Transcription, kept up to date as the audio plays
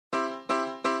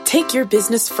Take your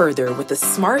business further with the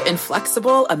smart and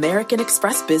flexible American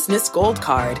Express Business Gold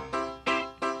Card.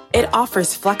 It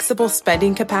offers flexible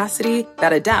spending capacity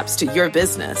that adapts to your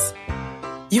business.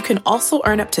 You can also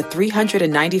earn up to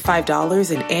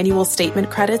 $395 in annual statement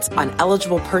credits on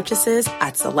eligible purchases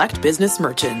at select business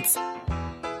merchants.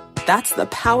 That's the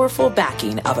powerful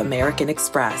backing of American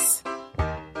Express.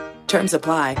 Terms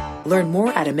apply. Learn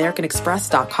more at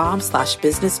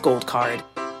americanexpress.com/business gold card.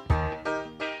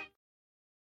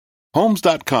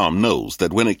 Homes.com knows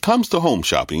that when it comes to home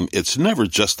shopping, it's never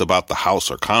just about the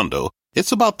house or condo.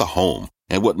 It's about the home.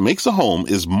 And what makes a home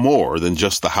is more than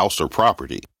just the house or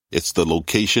property. It's the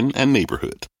location and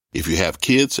neighborhood. If you have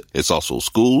kids, it's also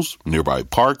schools, nearby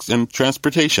parks, and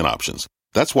transportation options.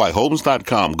 That's why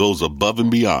Homes.com goes above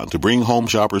and beyond to bring home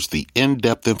shoppers the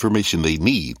in-depth information they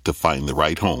need to find the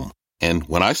right home. And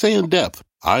when I say in-depth,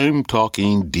 I'm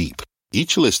talking deep.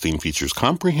 Each listing features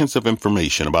comprehensive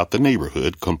information about the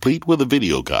neighborhood, complete with a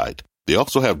video guide. They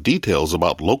also have details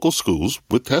about local schools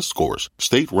with test scores,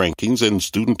 state rankings, and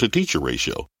student-to-teacher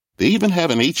ratio. They even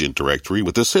have an agent directory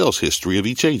with the sales history of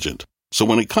each agent. So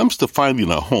when it comes to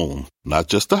finding a home, not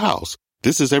just a house,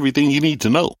 this is everything you need to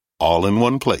know, all in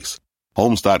one place.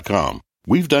 Homes.com.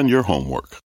 We've done your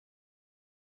homework.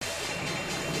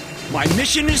 My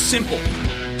mission is simple: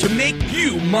 to make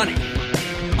you money.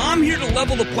 I'm here to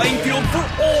level the playing field for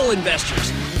all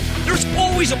investors. There's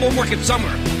always a bull market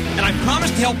somewhere, and I promise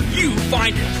to help you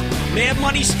find it. Mad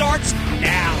Money starts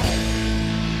now.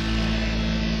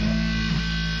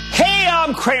 Hey,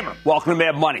 I'm Cramer. Welcome to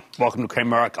Mad Money. Welcome to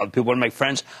Cramer. Other people want to make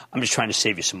friends. I'm just trying to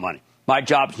save you some money. My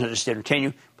job is not just to entertain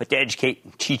you, but to educate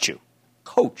and teach you.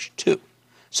 Coach, too.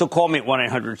 So call me at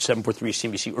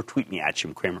 1-800-743-CNBC or tweet me at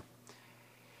Jim Cramer.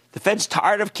 The Fed's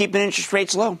tired of keeping interest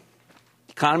rates low.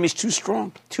 The economy's too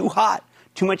strong, too hot,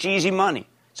 too much easy money.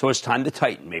 So it's time to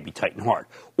tighten, maybe tighten hard.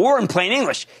 Or in plain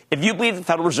English, if you believe the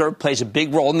Federal Reserve plays a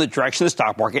big role in the direction of the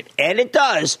stock market, and it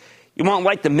does, you won't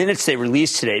like the minutes they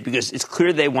released today because it's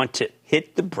clear they want to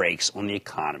hit the brakes on the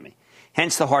economy.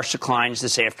 Hence the harsh declines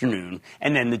this afternoon,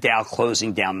 and then the Dow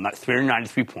closing down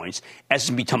 393 points,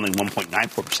 S&P tumbling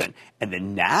 1.94%, and the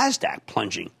NASDAQ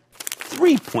plunging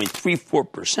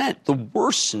 3.34%, the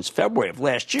worst since February of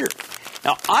last year.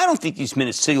 Now, I don't think these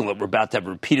minutes signal that we're about to have a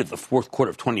repeat of the fourth quarter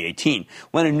of 2018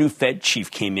 when a new Fed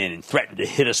chief came in and threatened to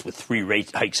hit us with 3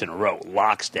 rate hikes in a row,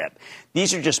 lockstep.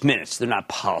 These are just minutes. They're not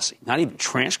policy, not even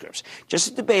transcripts, just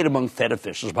a debate among Fed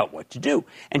officials about what to do.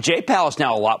 And Jay Powell is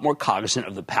now a lot more cognizant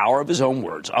of the power of his own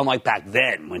words, unlike back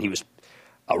then when he was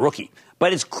a rookie.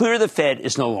 But it's clear the Fed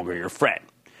is no longer your friend.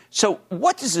 So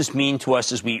what does this mean to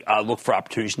us as we look for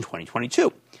opportunities in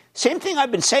 2022? Same thing I've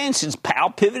been saying since Powell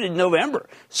pivoted in November.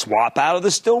 Swap out of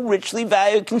the still richly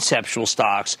valued conceptual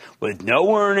stocks with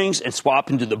no earnings and swap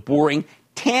into the boring,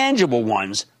 tangible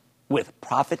ones with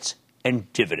profits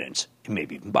and dividends and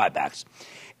maybe even buybacks.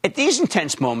 At these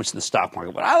intense moments in the stock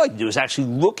market, what I like to do is actually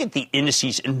look at the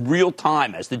indices in real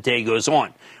time as the day goes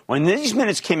on. When these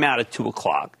minutes came out at 2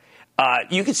 o'clock,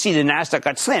 you could see the NASDAQ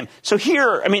got slammed. So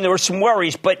here, I mean, there were some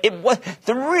worries, but it was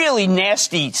the really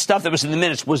nasty stuff that was in the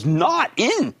minutes was not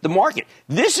in the market.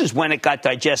 This is when it got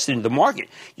digested into the market.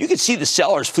 You could see the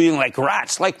sellers feeling like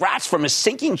rats from a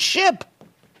sinking ship.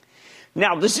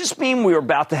 Now, does this mean we're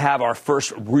about to have our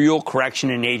first real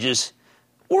correction in ages?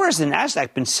 Or has the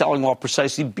NASDAQ been selling off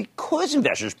precisely because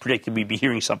investors predicted we'd be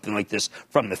hearing something like this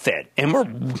from the Fed? And we're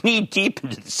knee-deep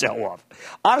into the sell-off.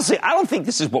 Honestly, I don't think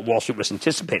this is what Wall Street was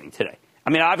anticipating today. I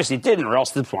mean, obviously it didn't, or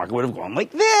else the market would have gone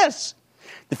like this.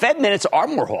 The Fed minutes are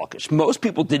more hawkish. Most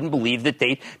people didn't believe that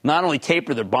they'd not only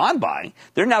taper their bond buying,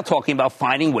 they're now talking about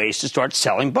finding ways to start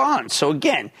selling bonds. So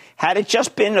again, had it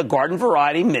just been a garden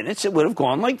variety minutes, it would have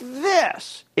gone like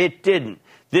this. It didn't.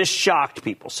 This shocked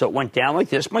people. So it went down like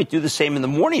this. Might do the same in the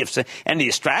morning if any of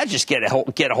the strategists get a hold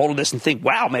of this and think,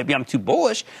 wow, maybe I'm too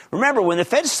bullish. Remember, when the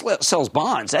Fed sells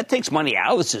bonds, that takes money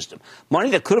out of the system, money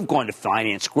that could have gone to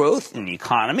finance growth in the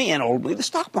economy and ultimately the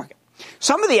stock market.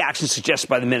 Some of the actions suggested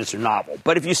by the minutes are novel,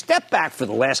 but if you step back for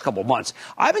the last couple of months,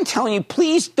 I've been telling you,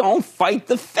 please don't fight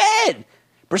the Fed.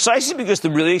 Precisely because the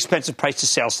really expensive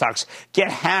price-to-sales stocks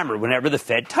get hammered whenever the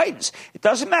Fed tightens. It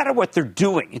doesn't matter what they're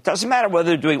doing. It doesn't matter whether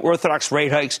they're doing orthodox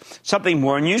rate hikes, something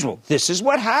more unusual. This is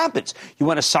what happens. You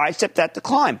want to sidestep that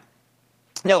decline.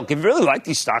 Now, look, if you really like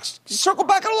these stocks, just circle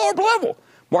back at a lower level.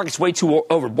 Market's way too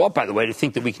overbought, by the way, to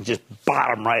think that we can just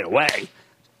bottom right away,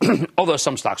 although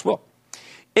some stocks will.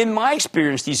 In my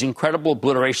experience, these incredible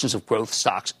obliterations of growth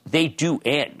stocks, they do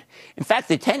end. In fact,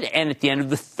 they tend to end at the end of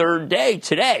the third day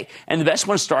today, and the best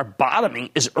ones start bottoming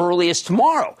as early as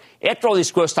tomorrow. After all,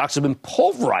 these growth stocks have been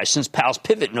pulverized since Powell's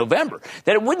pivot in November,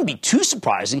 that it wouldn't be too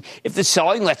surprising if the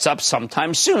selling lets up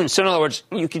sometime soon. So in other words,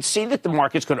 you can see that the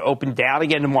market's going to open down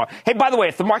again tomorrow. Hey, by the way,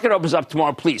 if the market opens up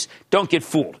tomorrow, please don't get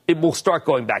fooled. It will start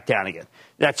going back down again.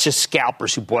 That's just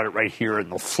scalpers who bought it right here,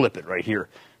 and they'll flip it right here.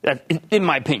 In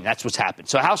my opinion, that's what's happened.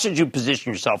 So how should you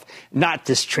position yourself? Not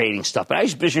this trading stuff, but how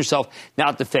should you position yourself now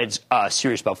that the Fed's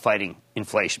serious about fighting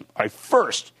inflation? All right,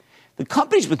 first, the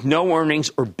companies with no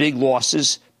earnings or big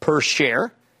losses per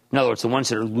share, in other words, the ones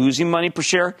that are losing money per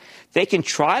share, they can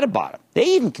try to bottom. They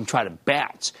even can try to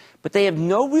bounce. But they have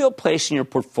no real place in your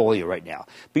portfolio right now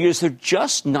because they're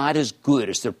just not as good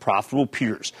as their profitable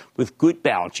peers with good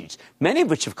balance sheets, many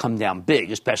of which have come down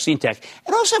big, especially in tech,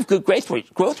 and also have good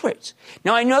growth rates.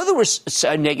 Now, I know there was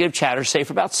a negative chatter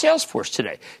safe about Salesforce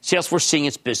today. Salesforce seeing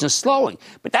its business slowing,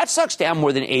 but that stock's down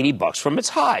more than $80 from its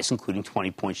highs, including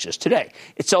 20 points just today.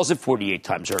 It sells at 48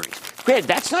 times earnings. Granted,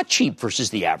 that's not cheap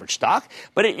versus the average stock,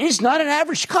 but it is not an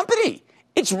average company.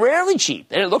 It's rarely cheap,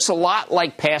 and it looks a lot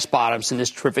like past bottoms in this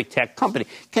terrific tech company.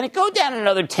 Can it go down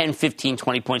another 10, 15,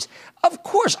 20 points? Of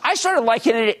course. I started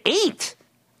liking it at 8,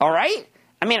 all right?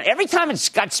 I mean, every time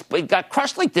it got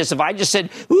crushed like this, if I just said,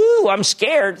 ooh, I'm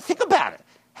scared, think about it.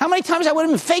 How many times I would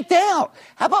have been faked out?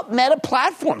 How about Meta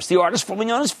Platforms, the artist formerly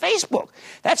known as Facebook?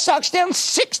 That stock's down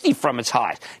 60 from its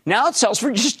highs. Now it sells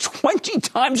for just 20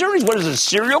 times earnings. What is it, a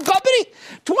cereal company?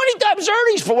 20 times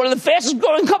earnings for one of the fastest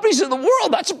growing companies in the world.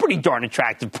 That's a pretty darn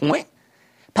attractive point.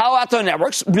 Palo Alto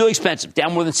Networks, really expensive,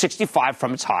 down more than 65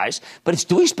 from its highs, but it's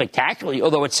doing spectacularly,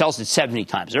 although it sells at 70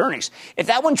 times earnings. If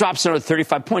that one drops another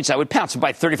 35 points, I would pounce. So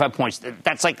by 35 points,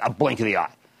 that's like a blink of the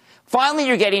eye. Finally,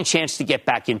 you're getting a chance to get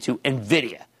back into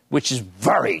NVIDIA, which is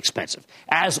very expensive,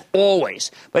 as always.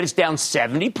 But it's down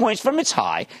 70 points from its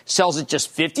high, sells at just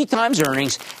 50 times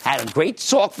earnings, had a great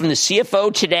talk from the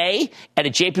CFO today at a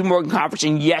JP Morgan conference,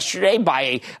 and yesterday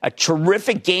by a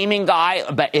terrific gaming guy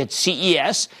at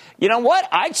CES. You know what?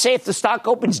 I'd say if the stock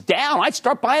opens down, I'd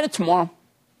start buying it tomorrow.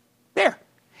 There.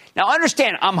 Now,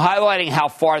 understand, I'm highlighting how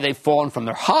far they've fallen from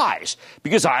their highs,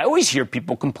 because I always hear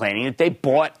people complaining that they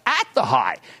bought at the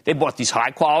high. They bought these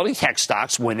high-quality tech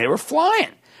stocks when they were flying.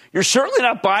 You're certainly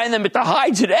not buying them at the high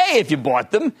today if you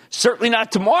bought them. Certainly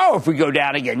not tomorrow if we go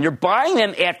down again. You're buying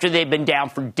them after they've been down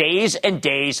for days and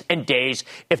days and days,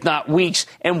 if not weeks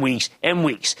and weeks and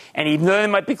weeks. And even though they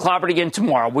might be clobbered again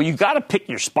tomorrow, well, you got to pick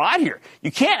your spot here.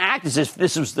 You can't act as if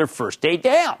this was their first day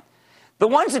down. The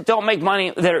ones that don't make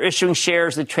money, that are issuing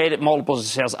shares that trade at multiples of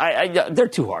sales, they're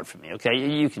too hard for me, okay?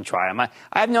 You can try them. I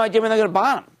have no idea when they're going to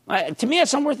buy them. To me,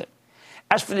 it's not worth it.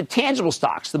 As for the tangible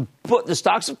stocks, the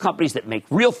stocks of companies that make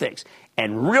real things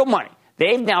and real money,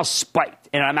 they've now spiked.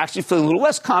 And I'm actually feeling a little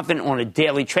less confident on a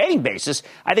daily trading basis.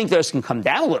 I think those can come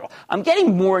down a little. I'm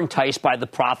getting more enticed by the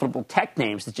profitable tech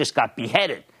names that just got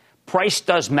beheaded. Price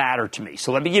does matter to me.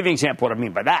 So let me give you an example of what I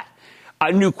mean by that.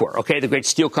 Nucor, okay, the great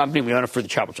steel company. We own it for the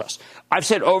Travel Trust. I've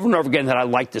said over and over again that I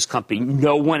like this company.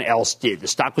 No one else did. The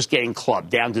stock was getting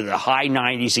clubbed down to the high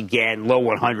 90s again, low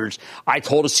 100s. I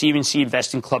told a CNC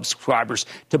Investing Club subscribers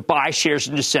to buy shares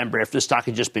in December after the stock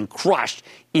had just been crushed,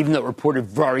 even though it reported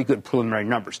very good preliminary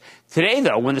numbers. Today,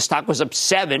 though, when the stock was up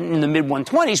 7 in the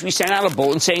mid-120s, we sent out a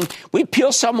bulletin saying we'd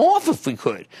peel some off if we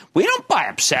could. We don't buy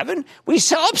up 7. We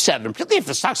sell up 7, particularly if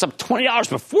the stock's up $20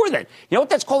 before then. You know what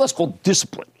that's called? That's called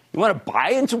discipline. You want to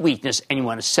buy into weakness and you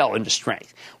want to sell into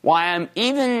strength. Why I'm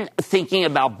even thinking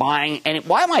about buying, and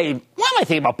why am I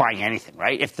thinking about buying anything,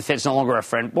 right? If the Fed's no longer a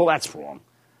friend, well, that's wrong.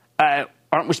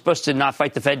 Aren't we supposed to not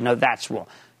fight the Fed? No, that's wrong.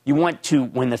 You want to,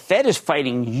 when the Fed is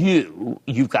fighting you,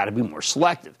 you've got to be more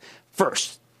selective.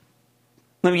 First,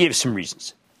 let me give you some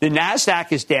reasons. The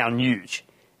NASDAQ is down huge.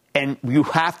 And you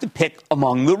have to pick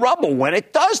among the rubble when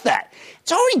it does that.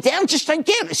 It's already down just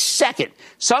again. Second,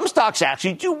 some stocks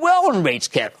actually do well when rates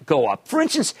go up. For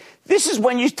instance, this is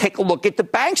when you take a look at the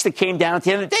banks that came down at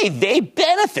the end of the day. They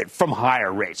benefit from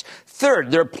higher rates.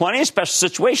 Third, there are plenty of special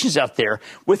situations out there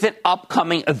with an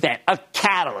upcoming event, a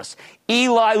catalyst.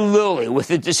 Eli Lilly with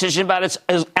the decision about its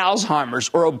Alzheimer's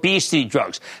or obesity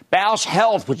drugs. Bausch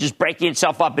Health, which is breaking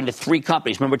itself up into 3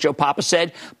 companies. Remember what Joe Papa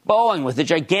said? Boeing with a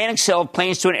gigantic sale of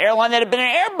planes to an airline that had been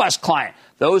an Airbus client.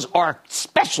 Those are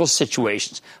special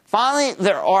situations. Finally,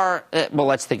 there are, well,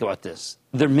 let's think about this.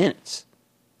 They're minutes,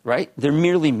 right? They're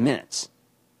merely minutes.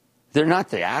 They're not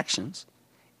the actions.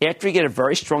 After you get a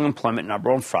very strong employment number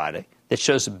on Friday that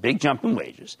shows a big jump in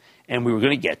wages, and we were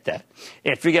going to get that,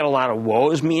 after you get a lot of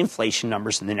woe is me inflation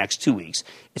numbers in the next 2 weeks,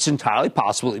 it's entirely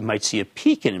possible that you might see a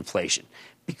peak in inflation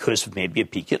because of maybe a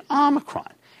peak in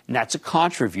Omicron. And that's a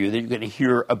contra view that you're going to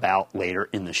hear about later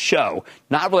in the show,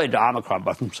 not related to Omicron,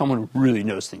 but from someone who really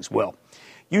knows things well.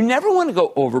 You never want to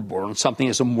go overboard on something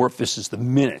as amorphous as the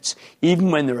minutes,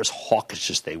 even when they're as hawkish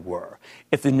as they were.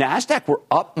 If the NASDAQ were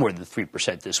up more than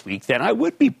 3% this week, then I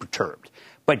would be perturbed.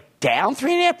 But down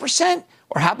 3.5%?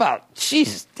 Or how about,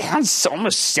 down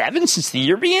almost 7 since the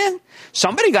year began?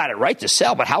 Somebody got it right to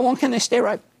sell, but how long can they stay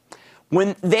right?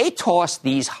 When they toss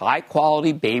these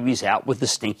high-quality babies out with the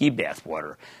stinky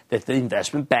bathwater that the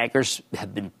investment bankers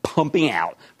have been pumping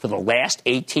out for the last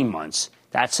 18 months,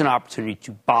 that's an opportunity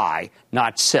to buy,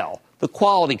 not sell. The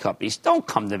quality companies, don't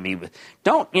come to me with,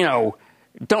 don't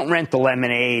rent the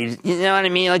lemonade. You know what I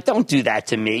mean? Like, don't do that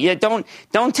to me. Yeah, don't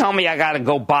tell me I got to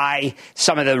go buy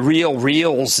some of the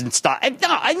reels and stuff.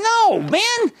 I know,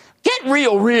 man. Get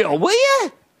real, will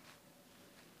you?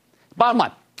 Bottom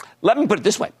line, let me put it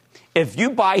this way. If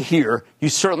you buy here, you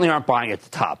certainly aren't buying at the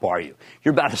top, are you?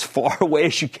 You're about as far away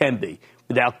as you can be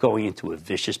without going into a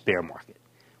vicious bear market,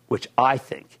 which I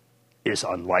think is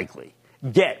unlikely.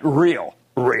 Get real.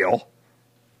 Ann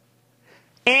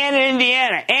in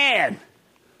Indiana. Ann.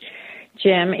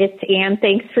 Jim, it's Ann.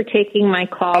 Thanks for taking my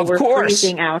call. Of course. We're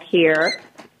freezing out here.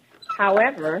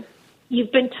 However,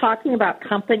 you've been talking about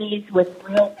companies with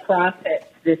real profits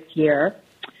this year.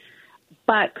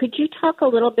 But could you talk a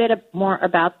little bit more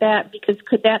about that? Because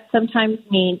could that sometimes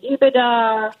mean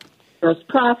EBITDA, gross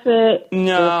profit?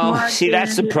 No, margin, see,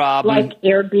 that's the problem. Like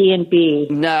Airbnb.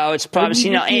 No, it's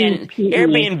probably, and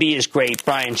Airbnb is great.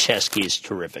 Brian Chesky is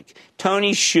terrific.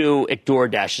 Tony Hsu at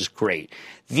DoorDash is great.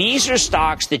 These are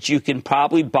stocks that you can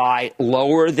probably buy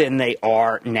lower than they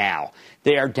are now.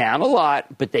 They are down a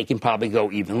lot, but they can probably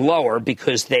go even lower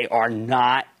because they are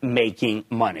not making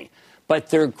money. But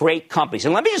they're great companies.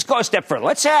 And let me just go a step further.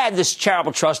 Let's add this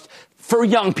charitable trust for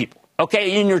young people,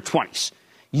 okay, in your 20s.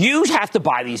 You have to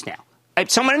buy these now. If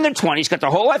someone in their 20s got their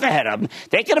whole life ahead of them,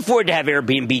 they can afford to have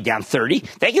Airbnb down 30.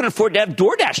 They can afford to have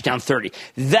DoorDash down 30.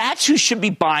 That's who should be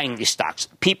buying these stocks.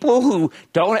 People who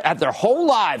don't have their whole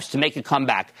lives to make a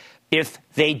comeback if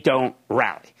they don't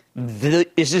rally.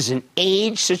 This is an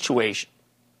age situation,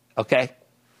 okay?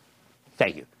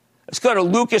 Thank you. Let's go to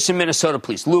Lucas in Minnesota,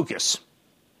 please. Lucas.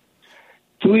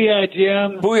 Booyah,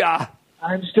 Jim. Booyah.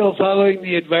 I'm still following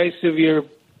the advice of your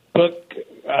book,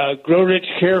 Grow Rich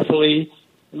Carefully,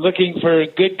 looking for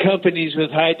good companies with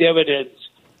high dividends.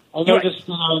 I noticed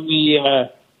on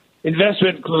the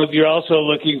investment club you're also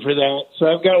looking for that. So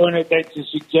I've got one I'd like to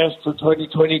suggest for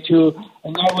 2022,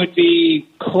 and that would be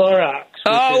Clorox.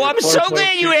 Oh, I'm so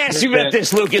glad you asked me about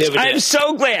this, Lucas. Dividend. I'm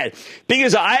so glad,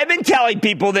 because I have been telling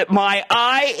people that my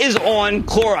eye is on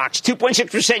Clorox,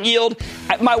 2.6% yield.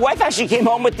 My wife actually came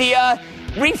home with the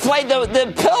reflate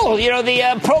the pill,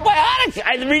 the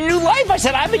probiotic, the Renew Life. I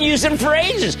said, I've been using them for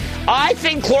ages. I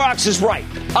think Clorox is right.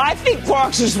 I think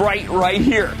Clorox is right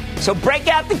here. So break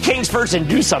out the Kings first and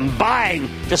do some buying.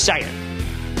 Just saying.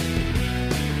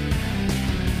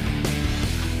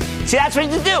 See, that's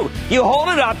what you do. You hold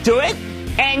it up to it,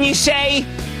 and you say,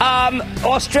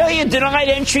 Australia denied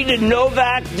entry to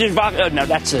Novak. Oh, no,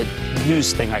 that's a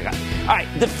news thing I got. All right,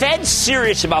 the Fed's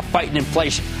serious about fighting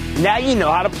inflation. Now you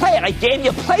know how to play it. I gave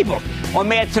you a playbook on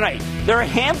Mad Tonight. There are a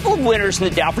handful of winners in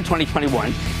the Dow for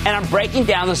 2021, and I'm breaking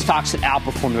down the stocks that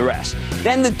outperform the rest.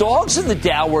 Then the dogs of the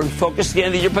Dow were in focus at the end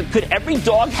of the year, but could every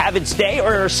dog have its day,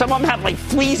 or some of them have like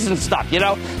fleas and stuff,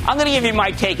 I'm going to give you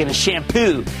my take on a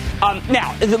shampoo.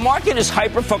 Now, the market is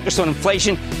hyper-focused on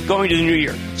inflation going to the new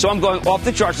year. So I'm going off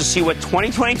the charts to see what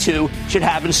 2022 should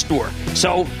have in store.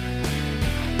 So,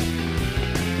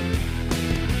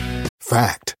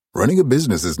 Fact. Running a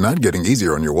business is not getting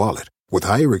easier on your wallet. With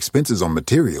higher expenses on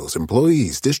materials,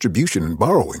 employees, distribution, and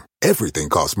borrowing, everything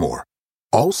costs more.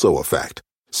 Also a fact.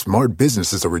 Smart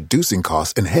businesses are reducing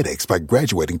costs and headaches by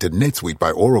graduating to NetSuite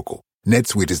by Oracle.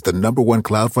 NetSuite is the #1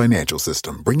 cloud financial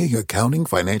system, bringing accounting,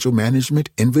 financial management,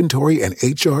 inventory, and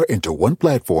HR into one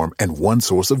platform and one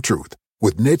source of truth.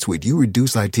 With NetSuite, you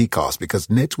reduce IT costs because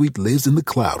NetSuite lives in the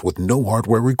cloud with no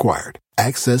hardware required.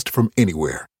 Accessed from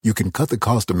anywhere. You can cut the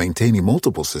cost of maintaining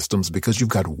multiple systems because you've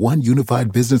got one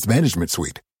unified business management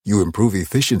suite. You improve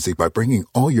efficiency by bringing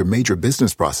all your major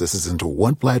business processes into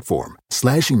one platform,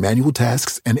 slashing manual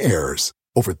tasks and errors.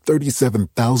 Over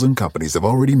 37,000 companies have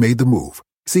already made the move.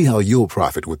 See how you'll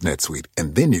profit with NetSuite,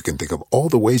 and then you can think of all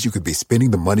the ways you could be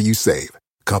spending the money you save.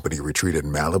 Company retreat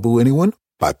in Malibu, anyone?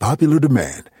 By popular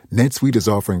demand, NetSuite is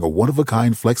offering a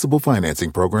one-of-a-kind flexible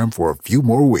financing program for a few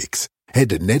more weeks. Head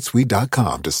to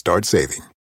netsuite.com to start saving.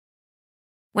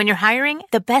 When you're hiring,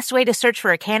 the best way to search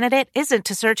for a candidate isn't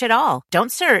to search at all.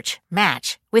 Don't search,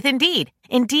 match with Indeed.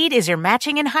 Indeed is your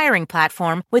matching and hiring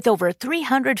platform with over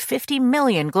 350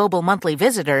 million global monthly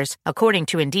visitors, according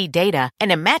to Indeed data,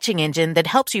 and a matching engine that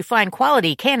helps you find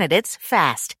quality candidates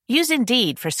fast. Use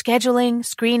Indeed for scheduling,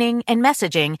 screening, and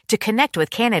messaging to connect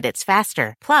with candidates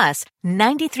faster. Plus,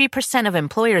 93% of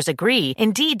employers agree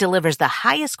Indeed delivers the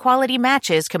highest quality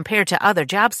matches compared to other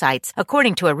job sites,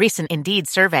 according to a recent Indeed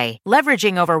survey.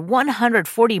 Leveraging over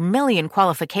 140 million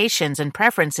qualifications and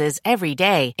preferences every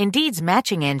day, Indeed's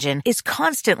matching engine is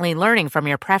constantly learning from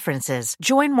your preferences.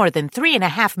 Join more than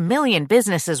 3.5 million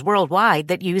businesses worldwide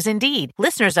that use Indeed.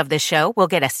 Listeners of this show will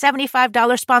get a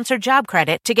 $75 sponsored job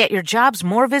credit to get your jobs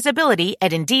more visibility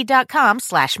at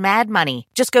Indeed.com/madmoney.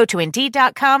 Just go to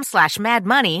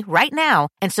Indeed.com/madmoney right now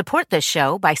and support this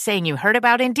show by saying you heard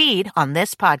about Indeed on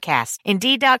this podcast.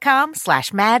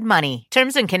 Indeed.com/madmoney.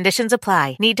 Terms and conditions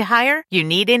apply. Need to hire? You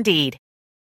need Indeed.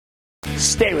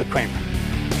 Stay with Cramer.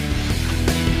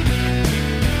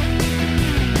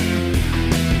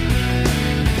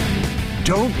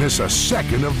 Don't miss a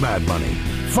second of Mad Money.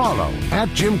 Follow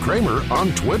 @Jim Cramer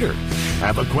on Twitter.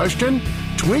 Have a question?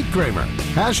 Tweet Cramer.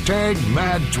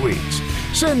 #MadTweets.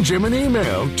 Send Jim an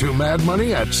email to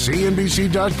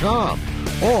madmoney@cnbc.com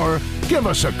or give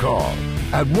us a call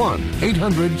at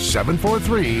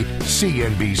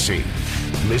 1-800-743-CNBC.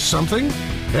 Miss something?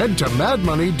 Head to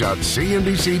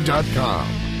madmoney.cnbc.com.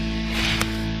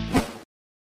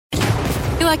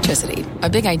 Electricity, a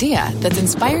big idea that's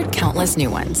inspired countless new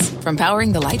ones. From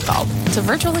powering the light bulb to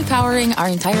virtually powering our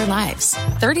entire lives.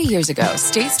 30 years ago,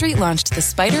 State Street launched the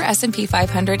Spider S&P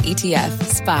 500 ETF,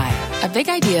 SPY. A big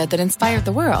idea that inspired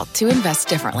the world to invest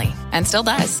differently, and still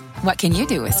does. What can you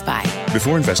do with SPY?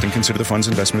 Before investing, consider the fund's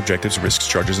investment objectives, risks,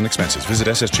 charges, and expenses. Visit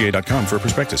ssga.com for a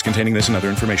prospectus containing this and other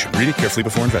information. Read it carefully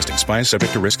before investing. SPY is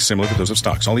subject to risks similar to those of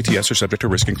stocks. All ETFs are subject to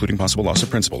risk, including possible loss of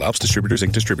principal. Alps Distributors,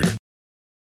 Inc. Distributor.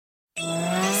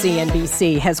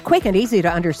 CNBC has quick and easy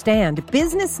to understand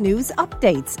business news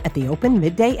updates at the open,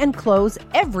 midday, and close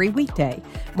every weekday.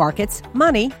 Markets,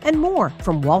 money, and more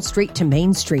from Wall Street to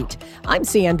Main Street. I'm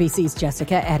CNBC's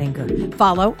Jessica Ettinger.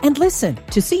 Follow and listen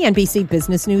to CNBC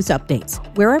Business News Updates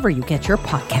wherever you get your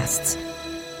podcasts.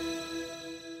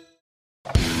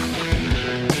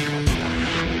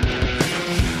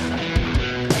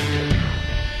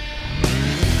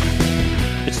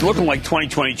 It's looking like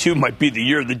 2022 might be the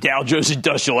year of the Dow Jones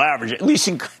Industrial Average, at least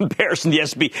in comparison to the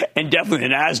S&P and definitely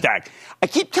the NASDAQ. I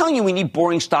keep telling you we need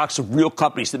boring stocks of real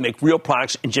companies that make real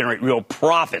products and generate real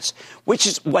profits, which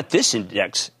is what this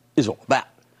index is all about.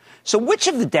 So which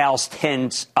of the Dow's 10,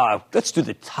 let's do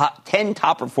the top 10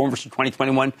 top performers for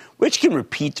 2021, which can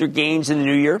repeat their gains in the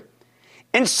new year?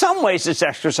 In some ways, this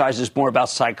exercise is more about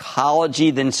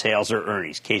psychology than sales or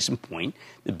earnings. Case in point,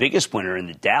 the biggest winner in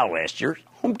the Dow last year,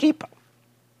 Home Depot.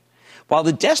 While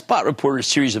the Despot reported a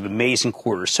series of amazing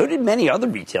quarters, so did many other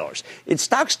retailers. Its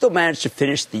stock still managed to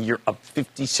finish the year up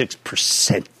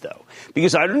 56%, though.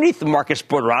 Because underneath the market's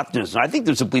broader optimism, I think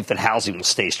there's a belief that housing will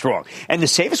stay strong. And the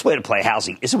safest way to play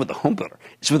housing isn't with a home builder.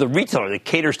 It's with a retailer that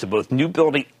caters to both new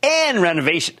building and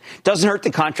renovation. Doesn't hurt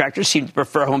the contractors seem to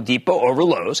prefer Home Depot over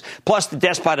Lowe's. Plus, the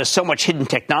Despot has so much hidden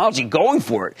technology going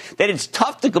for it that it's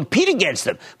tough to compete against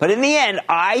them. But in the end,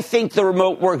 I think the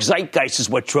remote work zeitgeist is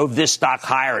what drove this stock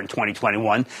higher in 2021.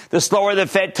 The slower the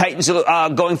Fed tightens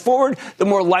going forward, the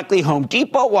more likely Home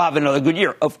Depot will have another good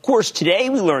year. Of course, today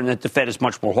we learned that the Fed is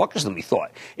much more hawkish than we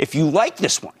thought. If you like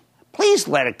this one, please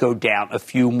let it go down a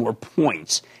few more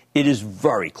points. It is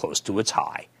very close to its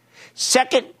high.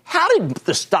 Second, how did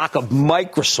the stock of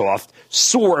Microsoft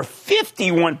soar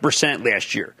 51%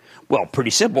 last year? Well,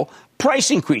 pretty simple.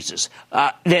 Price increases.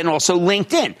 Then also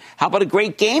LinkedIn. How about a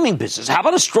great gaming business? How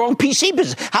about a strong PC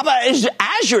business? How about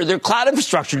Azure, their cloud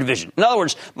infrastructure division? In other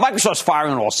words, Microsoft's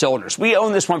firing on all cylinders. We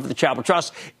own this one for the Chapel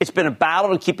Trust. It's been a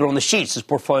battle to keep it on the sheets, as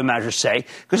portfolio managers say,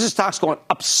 because the stock's going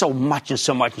up so much and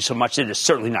so much and so much that it's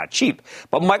certainly not cheap.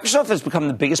 But Microsoft has become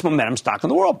the biggest momentum stock in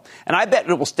the world. And I bet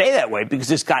it will stay that way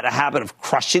because it's got a habit of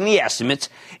crushing the estimates.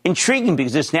 Intriguing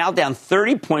because it's now down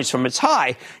 30 points from its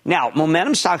high. Now,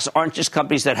 momentum stocks aren't just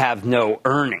companies that have no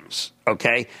earnings,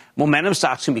 okay? Momentum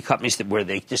stocks can be companies where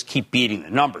they just keep beating the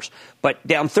numbers. But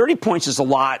down 30 points is a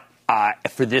lot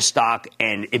for this stock,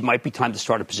 and it might be time to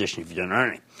start a position if you don't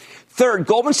earn it. Third,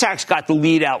 Goldman Sachs got the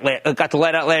lead out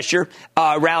last year,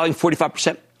 rallying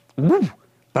 45%. Woo.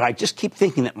 But I just keep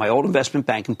thinking that my old investment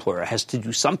bank employer has to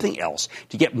do something else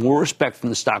to get more respect from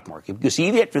the stock market, because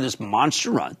even after this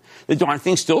monster run, the darn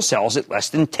thing still sells at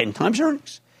less than 10 times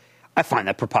earnings. I find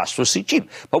that preposterously cheap.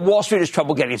 But Wall Street has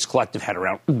trouble getting its collective head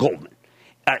around Goldman.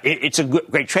 It's a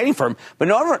great trading firm, but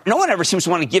no one ever seems to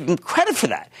want to give them credit for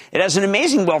that. It has an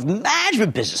amazing wealth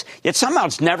management business, yet somehow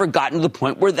it's never gotten to the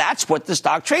point where that's what the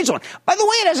stock trades on. By the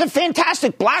way, it has a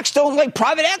fantastic Blackstone-like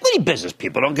private equity business.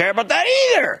 People don't care about that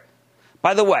either.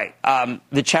 By the way,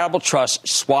 the charitable trust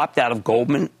swapped out of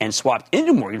Goldman and swapped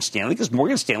into Morgan Stanley because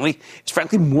Morgan Stanley is,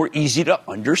 frankly, more easy to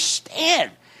understand.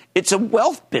 It's a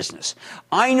wealth business.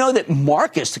 I know that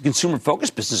Marcus, the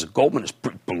consumer-focused business of Goldman, is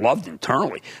beloved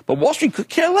internally, but Wall Street could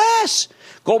care less.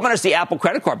 Goldman has the Apple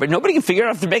credit card, but nobody can figure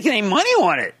out if they're making any money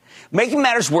on it. Making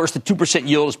matters worse, the 2%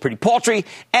 yield is pretty paltry,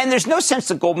 and there's no sense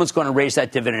that Goldman's going to raise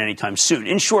that dividend anytime soon.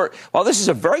 In short, while this is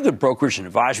a very good brokerage and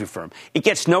advisory firm, it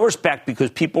gets no respect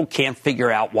because people can't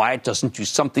figure out why it doesn't do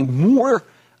something more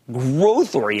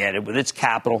growth-oriented with its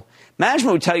capital.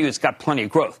 Management would tell you it's got plenty of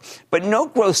growth, but no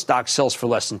growth stock sells for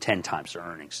less than 10 times their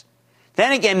earnings.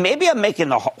 Then again, maybe I'm making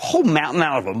the whole mountain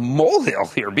out of a molehill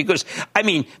here because,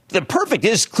 the perfect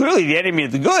is clearly the enemy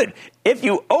of the good. If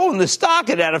you own the stock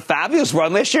and had a fabulous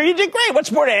run last year, you did great.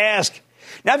 What's more to ask?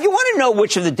 Now, if you want to know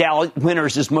which of the Dow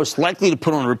winners is most likely to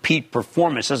put on repeat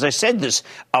performance, as I said this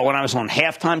when I was on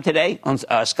Halftime today on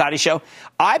Scotty's show,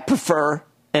 I prefer,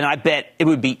 and I bet it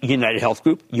would be United Health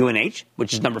Group, UNH,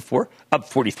 which is number 4, up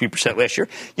 43% last year.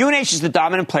 UNH is the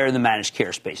dominant player in the managed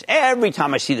care space. Every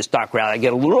time I see the stock rally, I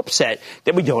get a little upset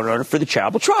that we don't own it for the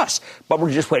charitable trust. But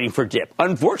we're just waiting for a dip.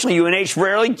 Unfortunately, UNH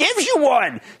rarely gives you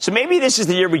one. So maybe this is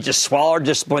the year we just swallow our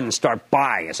discipline and start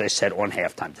buying, as I said on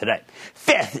Halftime today.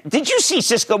 Fifth, did you see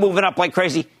Cisco moving up like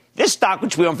crazy? This stock,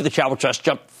 which we own for the Travel Trust,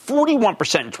 jumped 41%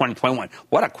 in 2021.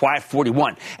 What a quiet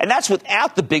 41. And that's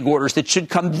without the big orders that should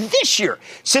come this year.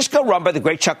 Cisco, run by the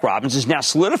great Chuck Robbins, is now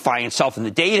solidifying itself in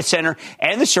the data center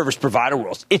and the service provider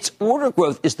worlds. Its order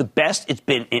growth is the best it's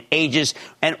been in ages,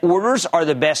 and orders are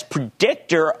the best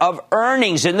predictor of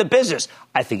earnings in the business.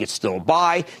 I think it's still a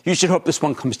buy. You should hope this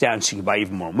one comes down so you can buy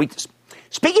even more on weakness.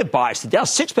 Speaking of buys, the Dow's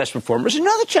 6th best performer is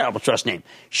another charitable trust name,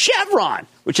 Chevron,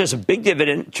 which has a big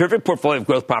dividend, terrific portfolio of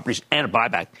growth properties, and a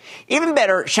buyback. Even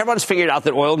better, Chevron's figured out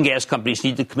that oil and gas companies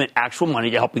need to commit actual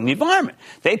money to helping the environment.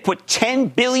 They put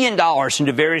 $10 billion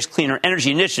into various cleaner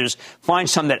energy initiatives, find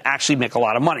some that actually make a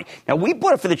lot of money. Now, we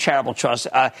bought it for the charitable trust.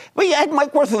 We had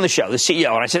Mike Worth on the show, the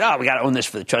CEO, and I said, we got to own this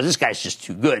for the trust. This guy's just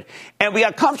too good. And we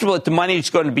got comfortable that the money is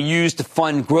going to be used to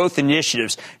fund growth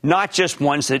initiatives, not just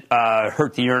ones that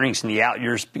hurt the earnings in the out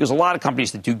years, because a lot of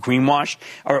companies that do greenwash,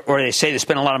 or they say they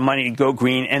spend a lot of money to go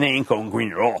green, and they ain't going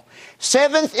green at all.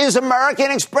 7th is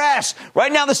American Express.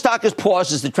 Right now, the stock is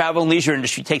paused as the travel and leisure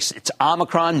industry takes its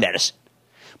Omicron medicine.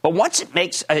 But once it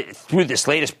makes through this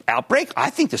latest outbreak,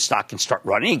 I think the stock can start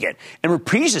running again and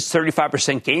reprise its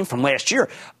 35% gain from last year.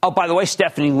 Oh, by the way,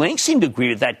 Stephanie Link seemed to agree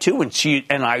with that, too, when she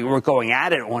and I were going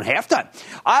at it on Halftime.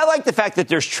 I like the fact that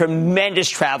there's tremendous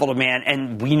travel demand,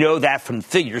 and we know that from the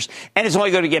figures, and it's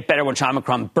only going to get better when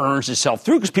Omicron burns itself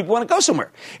through because people want to go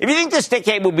somewhere. If you think this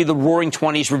decade will be the roaring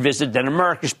 20s revisited, then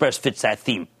American Express fits that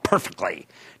theme perfectly.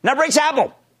 Now breaks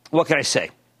Apple. What can I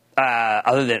say?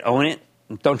 Other than own it,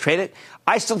 don't trade it.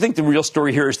 I still think the real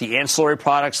story here is the ancillary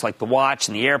products like the watch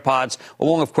and the AirPods,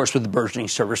 along, of course, with the burgeoning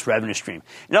service revenue stream.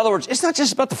 In other words, it's not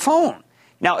just about the phone.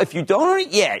 Now, if you don't own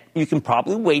it yet, you can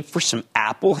probably wait for some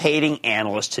Apple-hating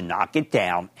analysts to knock it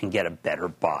down and get a better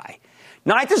buy.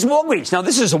 9th is Walgreens. Now,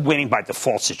 this is a winning by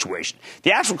default situation.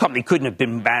 The actual company couldn't have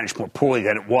been managed more poorly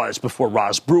than it was before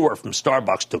Roz Brewer from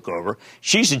Starbucks took over.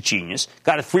 She's a genius,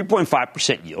 got a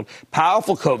 3.5% yield,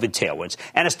 powerful COVID tailwinds,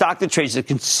 and a stock that trades at a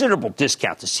considerable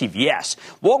discount to CVS.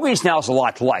 Walgreens now is a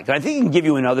lot to like, and I think it can give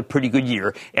you another pretty good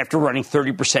year after running 30%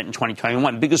 in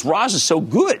 2021 because Roz is so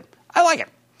good. I like it.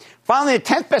 Finally, the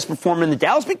 10th best performer in the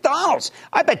Dow is McDonald's.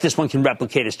 I bet this one can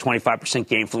replicate its 25%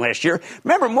 gain from last year.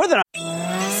 Remember, more than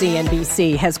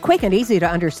CNBC has quick and easy to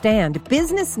understand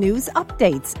business news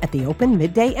updates at the open,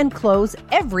 midday, and close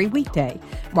every weekday.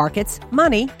 Markets,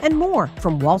 money, and more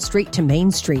from Wall Street to Main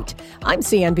Street. I'm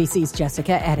CNBC's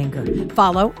Jessica Ettinger.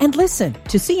 Follow and listen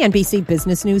to CNBC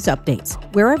Business News Updates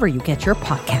wherever you get your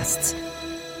podcasts.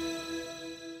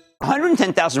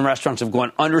 110,000 restaurants have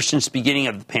gone under since the beginning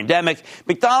of the pandemic.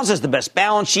 McDonald's has the best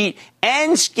balance sheet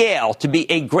and scale to be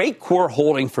a great core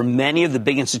holding for many of the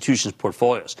big institutions'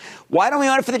 portfolios. Why don't we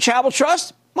own it for the Travel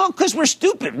Trust? Well, because we're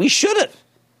stupid. We should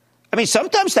have.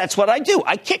 Sometimes that's what I do.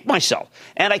 I kick myself,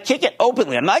 and I kick it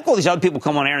openly. I'm like all these other people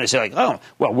come on air and they say,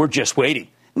 we're just waiting.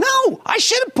 No, I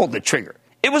should have pulled the trigger.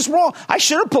 It was wrong. I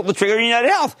should have pulled the trigger in United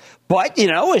Health. But,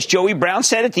 as Joey Brown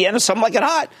said at the end of Something Like It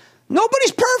Hot,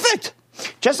 nobody's perfect.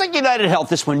 Just like United Health,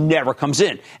 this one never comes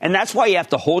in. And that's why you have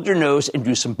to hold your nose and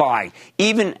do some buying,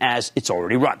 even as it's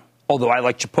already run. although I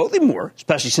like Chipotle more,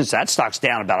 especially since that stock's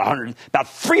down about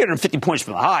 350 points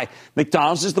from the high.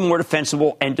 McDonald's is the more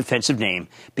defensible and defensive name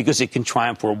because it can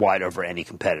triumph worldwide over any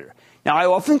competitor. Now, I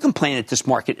often complain that this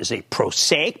market is a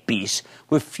prosaic beast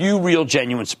with few real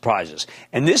genuine surprises.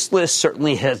 And this list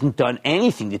certainly hasn't done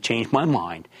anything to change my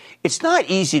mind. It's not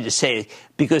easy to say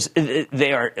because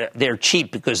they're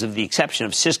cheap because of the exception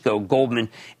of Cisco, Goldman,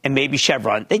 and maybe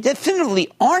Chevron. They definitely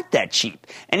aren't that cheap.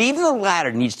 And even the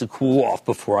latter needs to cool off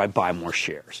before I buy more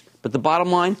shares. But the bottom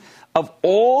line, of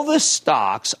all the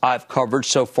stocks I've covered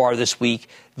so far this week,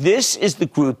 this is the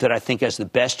group that I think has the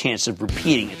best chance of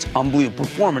repeating its unbelievable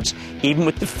performance, even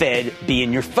with the Fed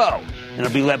being your foe. And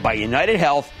it'll be led by United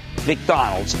Health,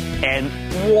 McDonald's, and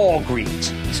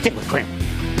Walgreens. Stick with Cramer.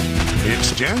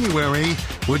 It's January,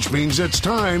 which means it's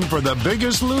time for the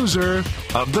biggest loser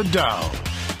of the Dow.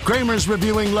 Cramer's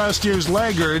reviewing last year's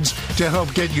laggards to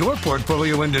help get your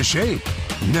portfolio into shape.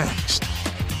 Next.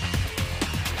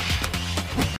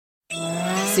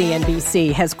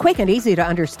 CNBC has quick and easy to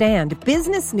understand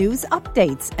business news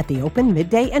updates at the open,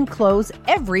 midday, and close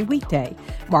every weekday.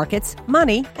 Markets,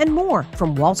 money, and more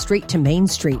from Wall Street to Main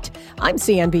Street. I'm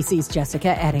CNBC's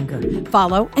Jessica Ettinger.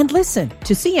 Follow and listen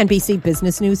to CNBC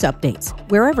Business News Updates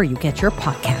wherever you get your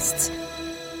podcasts.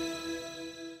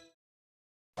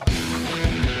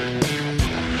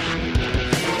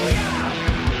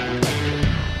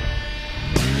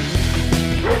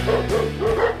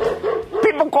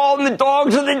 Calling the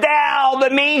dogs of the Dow, the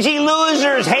mangy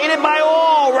losers, hated by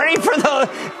all, ready for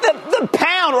the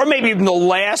pound, or maybe even the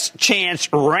last chance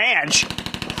ranch.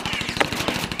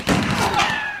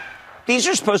 These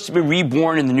are supposed to be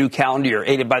reborn in the new calendar year,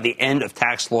 aided by the end of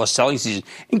tax loss selling season.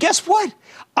 And guess what?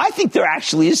 I think there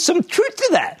actually is some truth to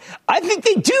that. I think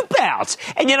they do bounce.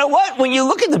 And you know what? When you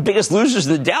look at the biggest losers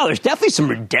of the Dow, there's definitely some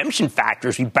redemption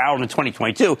factors we battled in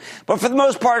 2022. But for the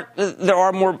most part, there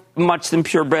are more mutts than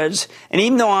purebreds. And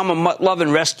even though I'm a mutt love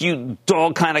and rescue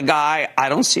dog kind of guy, I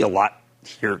don't see a lot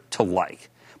here to like.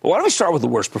 But why don't we start with the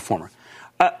worst performer?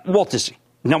 Walt Disney.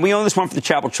 Now, we own this one for the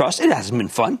Charitable Trust. It hasn't been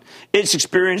fun. It's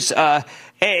experienced,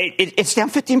 it's down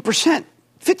 15%.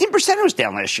 15% was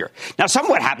down last year. Now, some of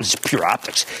what happens is pure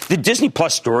optics. The Disney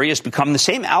Plus story has become the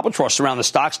same albatross around the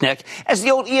stock's neck as the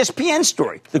old ESPN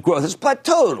story. The growth has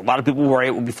plateaued. A lot of people worry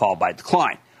it will be followed by a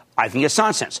decline. I think it's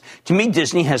nonsense. To me,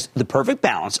 Disney has the perfect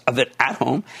balance of it at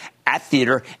home, at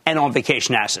theater, and on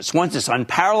vacation assets. Once it's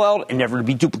unparalleled and never to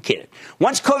be duplicated.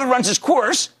 Once COVID runs its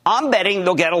course, I'm betting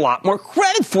they'll get a lot more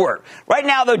credit for it. Right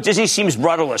now, though, Disney seems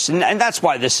rudderless, and that's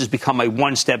why this has become a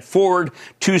one step forward,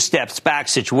 two steps back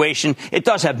situation. It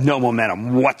does have no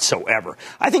momentum whatsoever.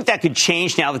 I think that could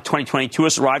change now that 2022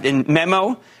 has arrived. And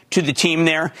memo to the team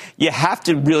there, you have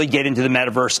to really get into the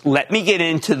metaverse. Let me get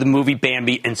into the movie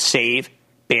Bambi and save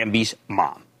Bambi's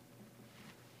mom.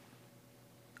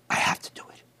 I have to do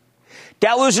it.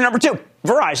 Dow loser number 2,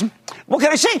 Verizon. What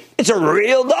can I say? It's a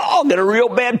real dog and a real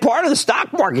bad part of the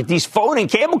stock market. These phone and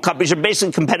cable companies are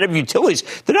basically competitive utilities.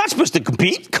 They're not supposed to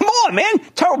compete. Come on, man.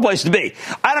 Terrible place to be.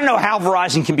 I don't know how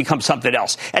Verizon can become something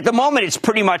else. At the moment, it's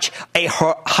pretty much a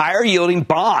higher yielding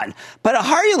bond. But a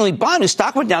higher yielding bond, whose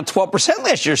stock went down 12%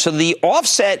 last year. So the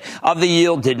offset of the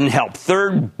yield didn't help.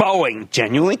 Third, Boeing.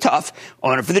 Genuinely tough.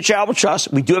 On it for the Charitable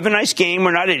Trust. We do have a nice game.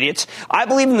 We're not idiots. I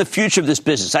believe in the future of this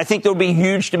business. I think there will be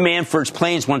huge demand for its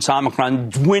planes once Omicron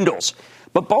dwindles.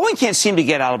 But Boeing can't seem to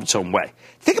get out of its own way.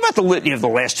 Think about the litany of the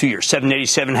last 2 years.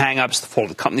 787 hang-ups, the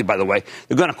folded company, by the way.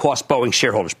 They're going to cost Boeing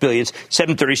shareholders billions.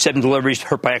 737 deliveries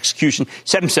hurt by execution.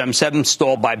 777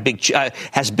 stalled by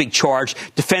has a big charge.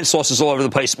 Defense losses all over the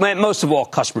place. Most of all,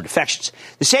 customer defections.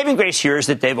 The saving grace here is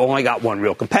that they've only got one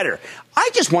real competitor.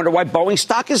 I just wonder why Boeing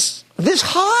stock is this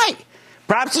high.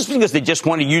 Perhaps it's because they just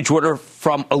won a huge order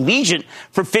from Allegiant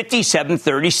for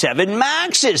 5737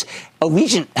 MAXs.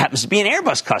 Allegiant happens to be an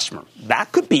Airbus customer.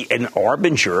 That could be an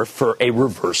arbinger for a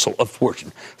reversal of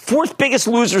fortune. Fourth biggest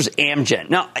loser is Amgen.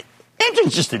 Now,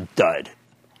 Amgen's just a dud.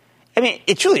 I mean,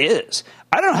 it truly is.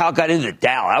 I don't know how it got into the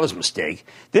Dow. That was a mistake.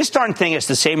 This darn thing has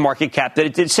the same market cap that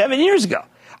it did 7 years ago.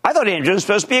 I thought Amgen was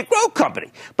supposed to be a growth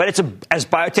company. But as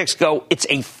biotechs go, it's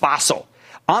a fossil.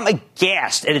 I'm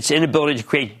aghast at its inability to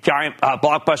create giant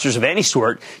blockbusters of any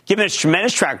sort, given its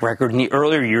tremendous track record in the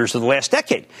earlier years of the last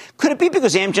decade. Could it be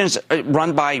because Amgen's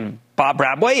run by Bob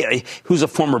Bradway, who's a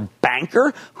former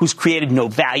banker, who's created no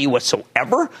value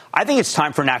whatsoever? I think it's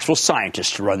time for an actual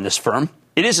scientist to run this firm.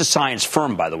 It is a science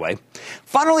firm, by the way.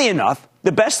 Funnily enough,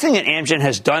 the best thing that Amgen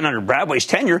has done under Bradway's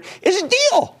tenure is a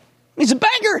deal. He's a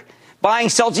banker. Buying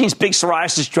Celgene's big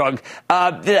psoriasis drug,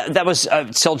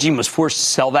 Celgene was forced to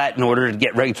sell that in order to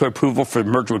get regulatory approval for the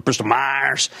merger with Bristol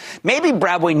Myers. Maybe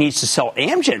Bradway needs to sell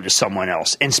Amgen to someone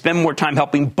else and spend more time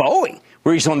helping Boeing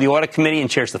where he's on the audit committee and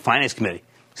chairs the finance committee.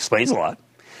 Explains a lot.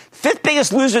 Fifth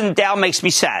biggest loser in the Dow makes me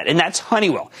sad, and that's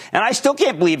Honeywell. And I still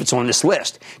can't believe it's on this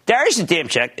list. Darius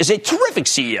Adamczyk is a terrific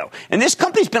CEO, and this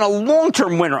company's been a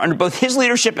long-term winner under both his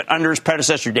leadership and under his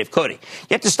predecessor, Dave Cote.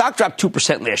 Yet the stock dropped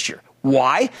 2% last year.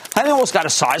 Why? Honeywell's got a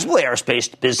sizable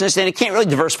aerospace business, and it can't really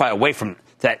diversify away from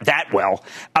that well,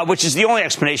 which is the only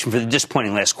explanation for the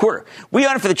disappointing last quarter. We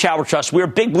own it for the Chaucer Trust. We are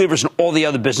big believers in all the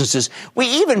other businesses. We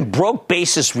even broke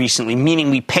basis recently, meaning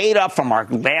we paid up from our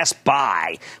last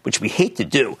buy, which we hate to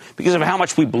do because of how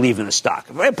much we believe in the stock.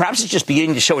 Perhaps it's just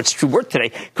beginning to show its true worth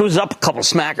today. It was up a couple of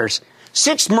smackers.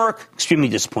 Sixth, Merck, extremely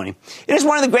disappointing. It is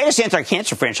one of the greatest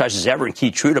anti-cancer franchises ever in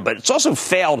Keytruda, but it's also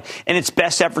failed in its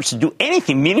best efforts to do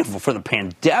anything meaningful for the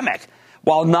pandemic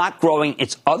while not growing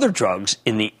its other drugs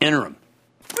in the interim.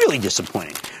 Really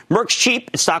disappointing. Merck's cheap.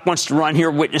 Its stock wants to run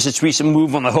here, witness its recent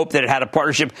move on the hope that it had a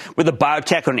partnership with a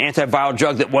biotech on an antiviral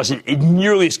drug that wasn't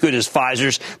nearly as good as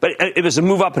Pfizer's. But it was a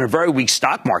move up in a very weak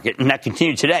stock market, and that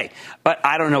continued today. But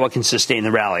I don't know what can sustain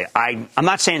the rally. I'm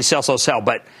not saying sell,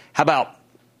 but how about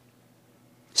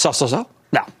sell?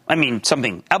 No. I mean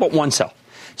something. How about one sell?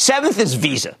 Seventh is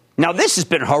Visa. Now, this has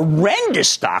been a horrendous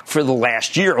stock for the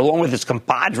last year, along with its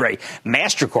compadre,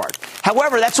 MasterCard.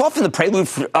 However, that's often the prelude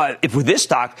with this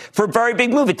stock for a very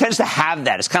big move. It tends to have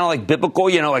that. It's kind of like biblical,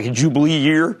 like a Jubilee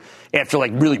year after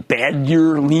like really bad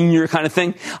year, lean year kind of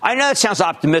thing. I know that sounds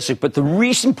optimistic, but the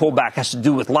recent pullback has to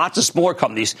do with lots of smaller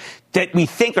companies that we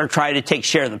think are trying to take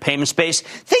share in the payment space.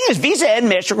 Thing is, Visa and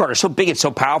MasterCard are so big and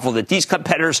so powerful that these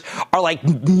competitors are like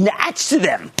gnats to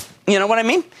them. You know what I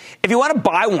mean? If you want to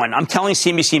buy one, I'm telling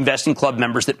CNBC Investing Club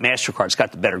members that MasterCard's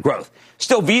got the better growth.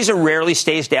 Still, Visa rarely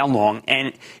stays down long,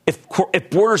 and if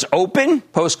borders open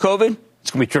post-COVID,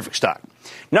 it's going to be a terrific stock.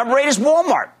 Number 8 is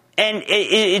Walmart. And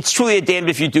it's truly a damned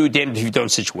if you do, damned if you don't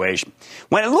situation.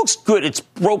 When it looks good, it's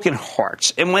broken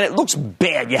hearts. And when it looks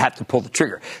bad, you have to pull the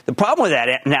trigger. The problem with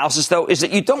that analysis, though, is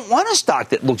that you don't want a stock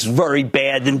that looks very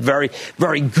bad and very,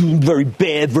 very good, very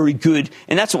bad, very good.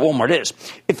 And that's what Walmart is.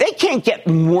 If they can't get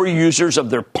more users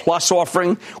of their Plus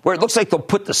offering, where it looks like they'll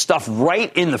put the stuff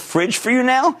right in the fridge for you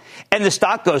now, and the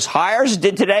stock goes higher as it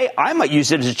did today, I might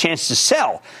use it as a chance to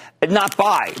sell. Not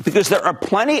buy, because there are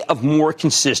plenty of more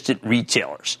consistent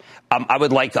retailers. I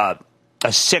would like a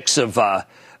 6 of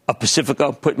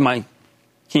Pacifico. Can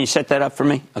you set that up for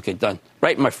me? Okay, done.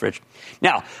 Right in my fridge.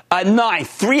 Now, 9,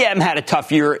 3M had a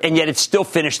tough year, and yet it's still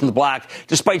finished in the black,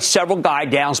 despite several guide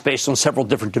downs based on several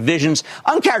different divisions.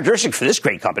 Uncharacteristic for this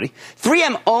great company.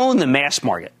 3M owned the mass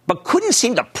market, but couldn't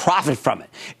seem to profit from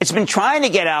it. It's been trying to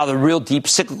get out of the real deep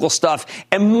cyclical stuff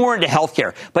and more into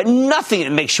healthcare, but nothing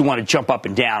that makes you want to jump up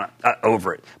and down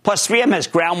over it. Plus, 3M has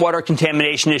groundwater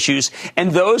contamination issues,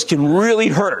 and those can really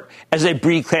hurt as they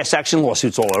breed class action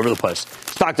lawsuits all over the place.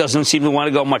 Stock doesn't seem to want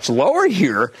to go much lower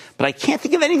here, but I can't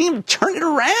think of anything to turn it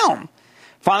around.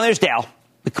 Finally, there's Dow,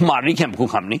 the commodity chemical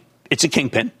company. It's a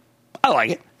kingpin. I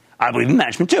like it. I believe in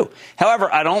management, too.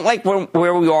 However, I don't like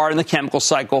where we are in the chemical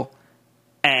cycle,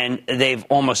 and they've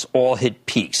almost all hit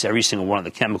peaks, every single one of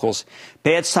the chemicals.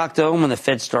 Bad stock to own when the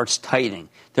Fed starts tightening.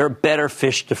 There are better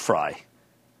fish to fry.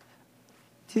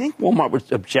 Do you think Walmart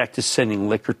would object to sending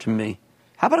liquor to me?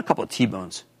 How about a couple of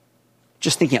T-bones?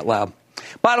 Just thinking out loud.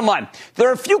 Bottom line, there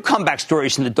are a few comeback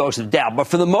stories in the dogs of the Dow, but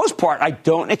for the most part, I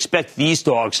don't expect these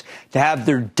dogs to have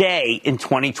their day in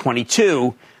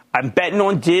 2022. I'm betting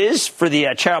on Diz for the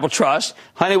charitable trust.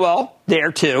 Honeywell,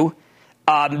 there too.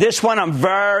 This one I'm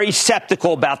very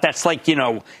skeptical about. That's like,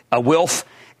 a Wilf.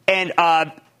 And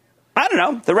I don't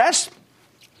know. The rest,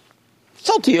 it's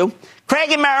all to you.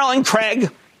 Craig in Maryland.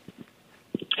 Craig.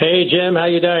 Hey, Jim. How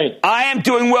you doing? I am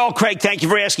doing well, Craig. Thank you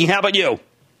for asking. How about you?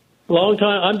 Long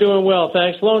time. I'm doing well,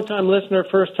 thanks. Long-time listener,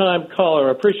 first-time caller.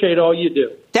 Appreciate all you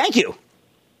do. Thank you.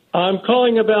 I'm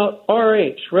calling about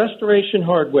RH, Restoration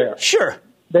Hardware. Sure.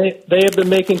 They have been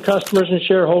making customers and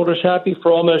shareholders happy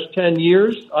for almost 10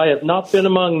 years. I have not been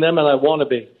among them, and I want to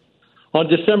be. On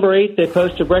December 8th, they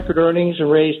posted record earnings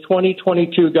and raised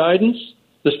 2022 guidance.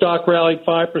 The stock rallied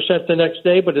 5% the next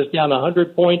day, but is down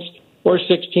 100 points or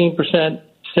 16%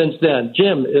 since then.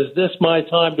 Jim, is this my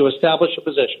time to establish a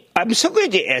position? I'm so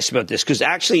glad you asked about this because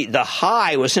actually the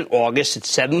high was in August at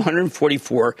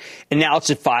 744 and now it's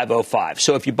at 505.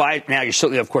 So if you buy it now, you're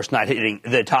certainly, of course, not hitting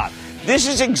the top. This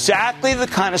is exactly the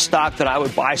kind of stock that I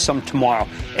would buy some tomorrow.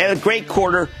 And a great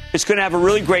quarter. It's going to have a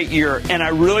really great year. And I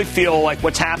really feel like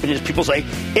what's happened is people say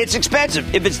it's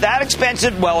expensive. If it's that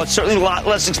expensive, well, it's certainly a lot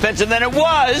less expensive than it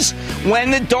was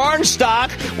when the darn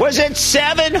stock was at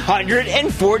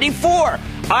 744.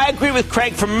 I agree with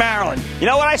Craig from Maryland. You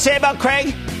know what I say about Craig?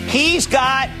 He's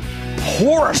got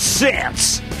horse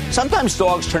sense. Sometimes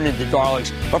dogs turn into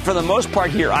darlings, but for the most part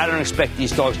here, I don't expect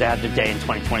these dogs to have their day in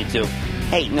 2022.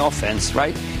 Hey, no offense,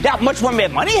 right? Now, much more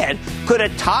Mad Money ahead. Could a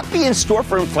top be in store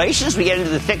for inflation as we get into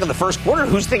the thick of the first quarter?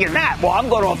 Who's thinking that? Well, I'm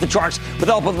going off the charts with the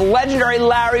help of the legendary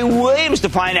Larry Williams to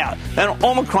find out. That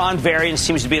Omicron variant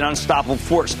seems to be an unstoppable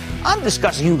force. I'm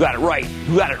discussing who got it right,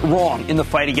 who got it wrong in the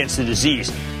fight against the disease.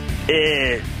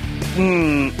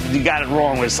 You got it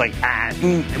wrong was like,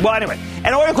 Well, anyway,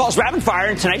 and Oil calls rapid fire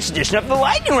in tonight's edition of the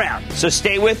Lightning Round. So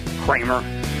stay with Cramer.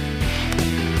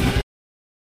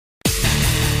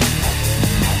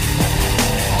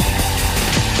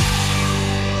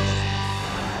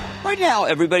 Right now,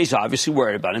 everybody's obviously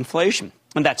worried about inflation.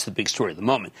 And that's the big story of the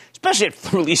moment, especially after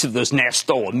the release of those NASDAQ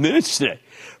stolen minutes today.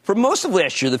 For most of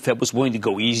last year, the Fed was willing to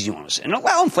go easy on us and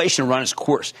allow inflation to run its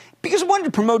course because it wanted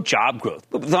to promote job growth.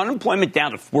 But with unemployment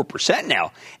down to 4%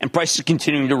 now and prices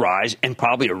continuing to rise and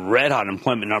probably a red-hot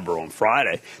unemployment number on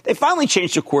Friday, they finally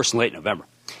changed their course in late November.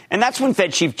 And that's when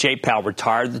Fed Chief Jay Powell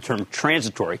retired the term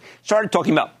transitory, started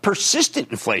talking about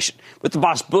persistent inflation with the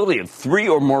possibility of 3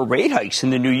 or more rate hikes in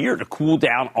the new year to cool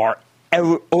down our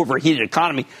overheated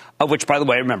economy, of which, by the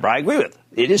way, remember, I agree with.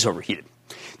 It is overheated.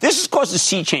 This has caused a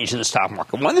sea change in the stock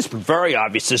market. One that's been very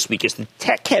obvious this week is the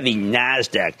tech-heavy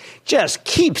NASDAQ just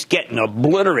keeps getting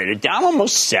obliterated, down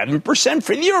almost 7%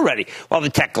 for the year already, while the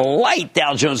tech-light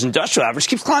Dow Jones Industrial Average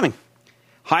keeps climbing.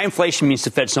 High inflation means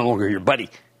the Fed's no longer your buddy.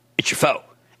 It's your foe.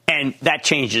 And that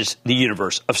changes the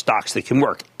universe of stocks that can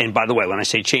work. And by the way, when I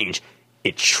say change,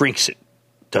 it shrinks it.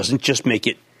 Doesn't just make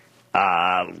it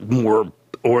more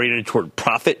oriented toward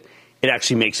profit. It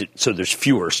actually makes it so there's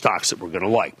fewer stocks that we're going to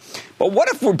like. But what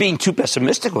if we're being too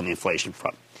pessimistic on the inflation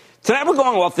front? Tonight we're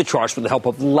going off the charts with the help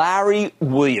of Larry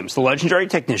Williams, the legendary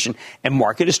technician and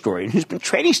market historian who's been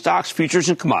trading stocks, futures,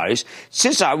 and commodities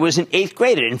since I was in 8th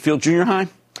grade at Enfield Junior High.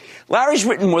 Larry's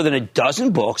written more than a dozen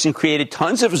books and created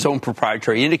tons of his own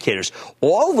proprietary indicators,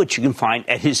 all of which you can find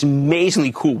at his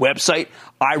amazingly cool website,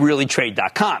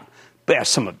 ireallytrade.com. But yeah,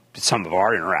 some of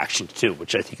our interactions, too,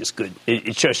 which I think is good.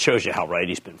 It just shows you how right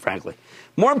he's been, frankly.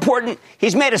 More important,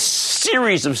 he's made a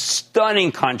series of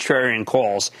stunning contrarian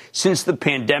calls since the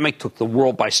pandemic took the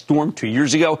world by storm 2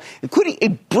 years ago, including a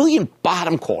brilliant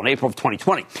bottom call in April of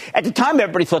 2020. At the time,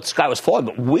 everybody thought the sky was falling,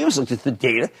 but Williams looked at the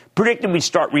data, predicted we'd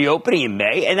start reopening in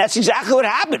May, and that's exactly what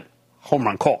happened. Home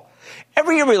run call.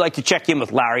 Every year we like to check in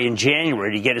with Larry in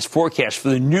January to get his forecast for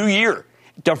the new year.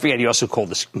 Don't forget, he also called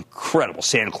this incredible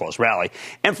Santa Claus rally.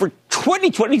 And for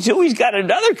 2022, he's got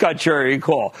another contrarian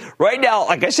call. Right now,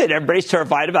 like I said, everybody's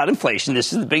terrified about inflation.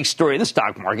 This is the big story in the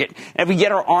stock market. And if we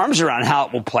get our arms around how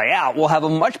it will play out, we'll have a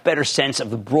much better sense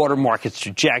of the broader market's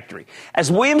trajectory.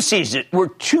 As Williams sees it, we're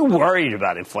too worried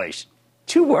about inflation.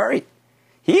 Too worried.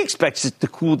 He expects it to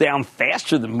cool down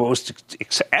faster than most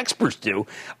experts do.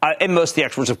 And most of the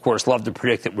experts, of course, love to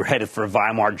predict that we're headed for a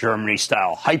Weimar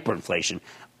Germany-style hyperinflation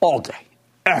all day.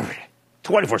 Every day,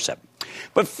 24/7.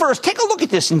 But first, take a look at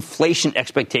this inflation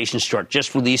expectations chart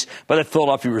just released by the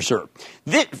Philadelphia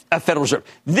Federal Reserve.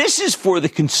 This is for the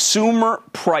Consumer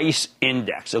Price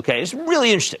Index, okay? It's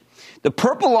really interesting. The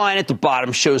purple line at the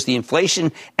bottom shows the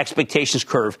inflation expectations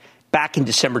curve back in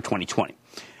December 2020.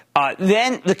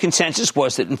 Then the consensus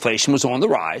was that inflation was on the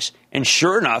rise, and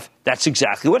sure enough, that's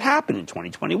exactly what happened in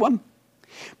 2021.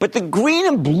 But the green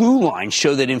and blue lines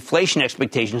show that inflation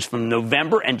expectations from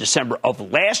November and December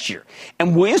of last year.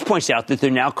 And Williams points out that they're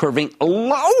now curving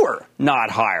lower, not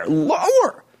higher,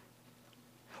 lower.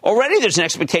 Already there's an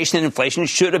expectation that inflation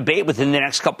should abate within the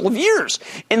next couple of years,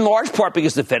 in large part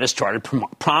because the Fed has started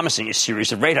promising a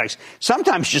series of rate hikes.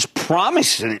 Sometimes just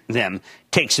promising them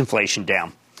takes inflation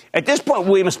down. At this point,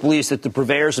 Williams believes that the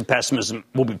purveyors of pessimism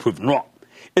will be proven wrong.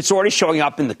 It's already showing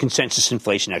up in the consensus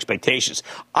inflation expectations.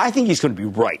 I think he's going to be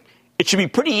right. It should be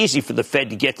pretty easy for the Fed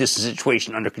to get this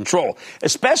situation under control,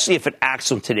 especially if it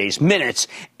acts on today's minutes.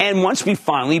 And once we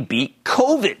finally beat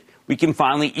COVID, we can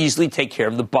finally easily take care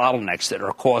of the bottlenecks that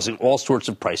are causing all sorts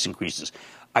of price increases.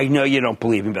 I know you don't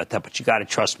believe me about that, but you got to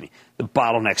trust me. The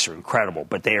bottlenecks are incredible,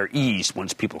 but they are eased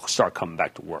once people start coming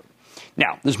back to work.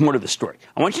 Now, there's more to the story.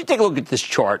 I want you to take a look at this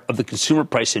chart of the Consumer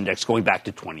Price Index going back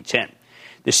to 2010.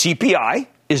 The CPI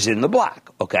is in the black,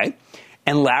 okay?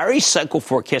 And Larry's cycle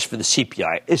forecast for the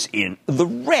CPI is in the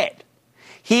red.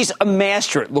 He's a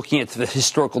master at looking at the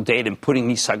historical data and putting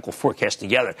these cycle forecasts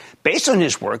together. Based on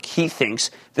his work, he thinks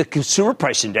the Consumer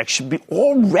Price Index should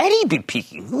already be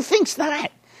peaking. Who thinks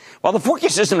that? While the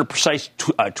forecast isn't a precise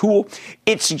tool,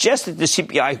 it suggests that the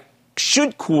CPI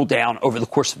should cool down over the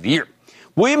course of the year.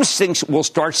 Williams thinks we'll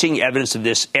start seeing evidence of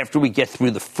this after we get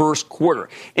through the first quarter.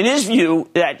 In his view,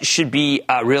 that should be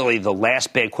really the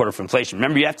last bad quarter for inflation.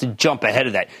 Remember, you have to jump ahead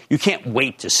of that. You can't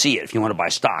wait to see it if you want to buy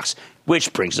stocks,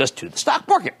 which brings us to the stock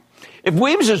market. If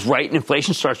Williams is right and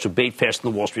inflation starts to abate faster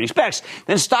than Wall Street expects,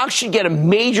 then stocks should get a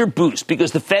major boost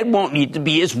because the Fed won't need to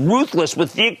be as ruthless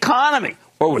with the economy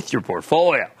or with your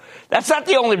portfolio. That's not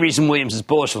the only reason Williams is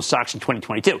bullish on stocks in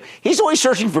 2022. He's always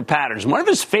searching for patterns. One of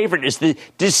his favorite is the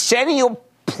decennial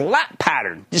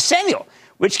pattern, decennial,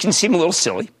 which can seem a little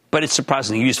silly, but it's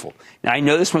surprisingly useful. Now, I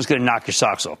know this one's going to knock your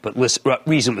socks off, but listen,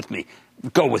 reason with me.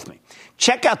 Go with me.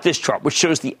 Check out this chart, which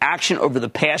shows the action over the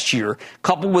past year,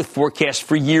 coupled with forecasts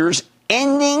for years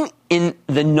ending in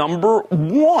the number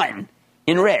 1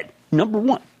 in red. Number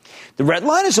 1. The red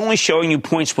line is only showing you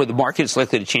points where the market is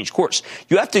likely to change course.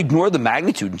 You have to ignore the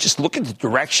magnitude and just look at the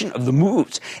direction of the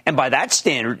moves. And by that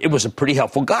standard, it was a pretty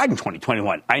helpful guide in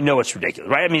 2021. I know it's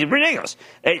ridiculous, right? I mean, it's ridiculous.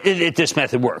 This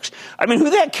method works. I mean, who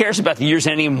the heck cares about the years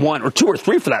ending in 1 or 2 or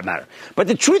 3 for that matter? But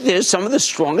the truth is, some of the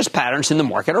strongest patterns in the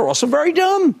market are also very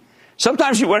dumb.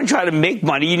 Sometimes you want to try to make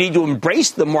money, you need to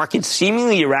embrace the market's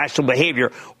seemingly irrational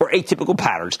behavior or atypical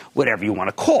patterns, whatever you want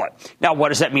to call it. Now, what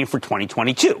does that mean for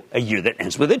 2022, a year that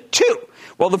ends with a 2?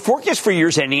 Well, the forecast for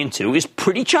years ending in 2 is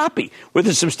pretty choppy, with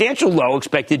a substantial low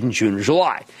expected in June or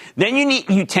July. Then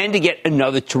you tend to get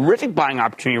another terrific buying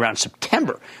opportunity around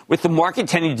September, with the market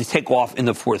tending to take off in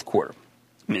the fourth quarter.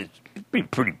 I mean, it's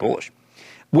pretty bullish.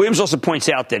 Williams also points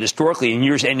out that historically, in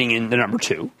years ending in the number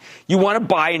 2, you want to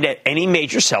buy into any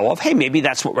major sell-off. Hey, maybe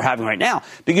that's what we're having right now,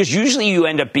 because usually you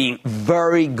end up being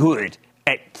very good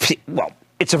at, well,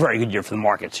 it's a very good year for the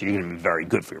market, so you're going to be very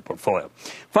good for your portfolio.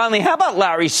 Finally, how about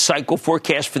Larry's cycle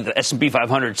forecast for the S&P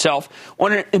 500 itself?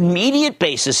 On an immediate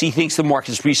basis, he thinks the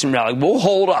market's recent rally will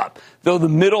hold up, though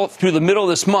through the middle of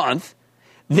this month.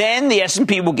 Then the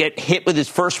S&P will get hit with its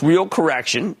first real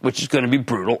correction, which is going to be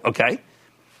brutal, okay?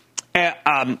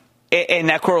 And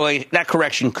that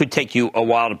correction could take you a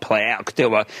while to play out.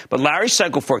 But Larry's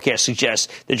cycle forecast suggests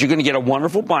that you're going to get a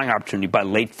wonderful buying opportunity by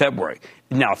late February.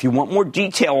 Now, if you want more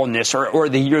detail on this or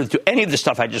the year to any of the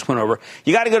stuff I just went over,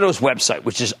 you got to go to his website,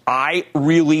 which is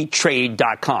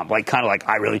ireallytrade.com, kind of like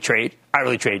I Really Trade,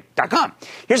 ireallytrade.com.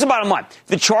 Here's the bottom line.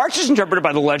 The charts, as interpreted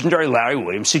by the legendary Larry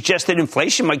Williams, suggest that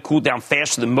inflation might cool down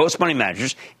faster than most money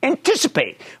managers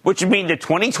anticipate, which would mean that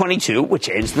 2022, which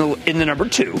ends in the number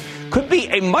 2, could be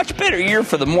a much better year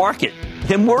for the market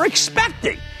than we're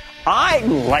expecting. I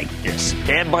like this.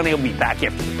 Bad Money will be back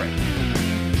after the break.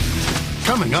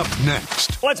 Coming up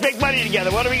next. Let's make money together.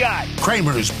 What do we got?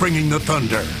 Cramer's bringing the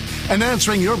thunder and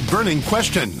answering your burning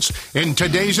questions in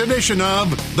today's edition of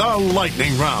The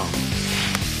Lightning Round.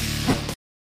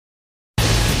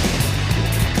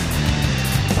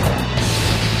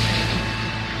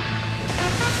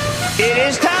 It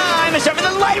is time. It's time for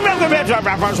the Lightning Round. And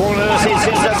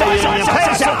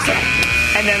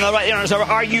then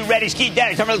are you ready, Ski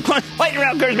Daddy? Time for the Lightning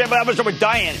Round. I'm going to start with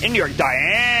Diane in New York.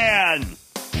 Diane.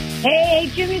 Hey,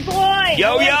 Jimmy boy.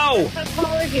 Yo.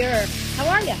 Caller here. How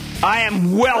are you? I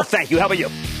am well, thank you. How about you?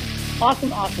 Awesome.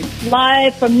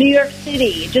 Live from New York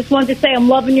City. Just wanted to say I'm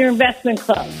loving your investment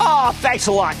club. Oh, thanks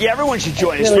a lot. Yeah, everyone should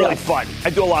join. It's really fun.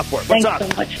 I do a lot for it. What's up?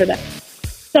 Thanks so much for that.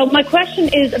 So my question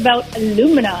is about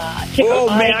Illumina. Oh,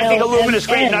 man, I think Illumina's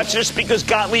great, not just because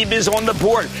Gottlieb is on the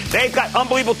board. They've got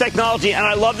unbelievable technology, and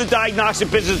I love the diagnostic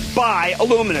business by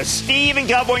Illumina. Steve in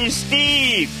California.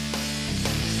 Steve.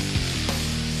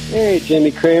 Hey,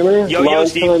 Jimmy Cramer. Yo,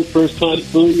 Steve. Long time, first time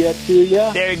Booyah to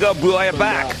ya. There you go, Booyah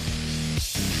back.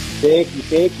 Thank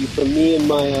you. From me and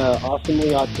my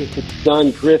awesomely autistic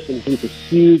son, Griffin. He's a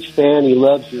huge fan. He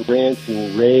loves your rants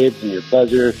and raves and your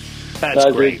buzzer. That's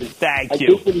great. Thank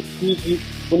you. I think when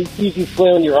he sees you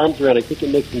flailing your arms around, I think it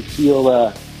makes him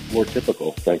feel more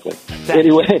typical, frankly.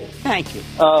 Anyway. Thank you.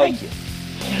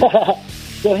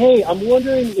 So, hey, I'm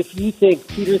wondering if you think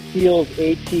Peter Thiel's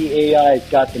ATAI has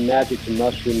got the magic to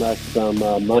mushroom us some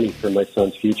money for my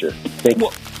son's future. Thank you.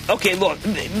 Well, okay, look,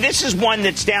 this is one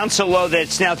that's down so low that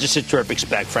it's now just a terrific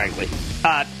spec, frankly.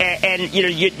 And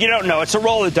you don't know. It's a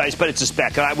roll of the dice, but it's a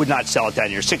spec, and I would not sell it down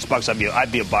here. $6,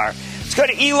 I'd be a buyer. Let's go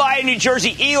to Eli in New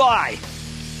Jersey. Eli.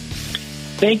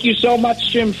 Thank you so much,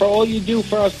 Jim, for all you do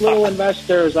for us little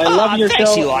investors. I love your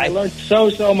thanks, show. Eli. I learned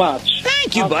so much.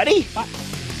 Thank you, buddy.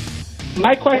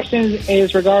 My question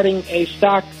is regarding a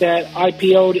stock that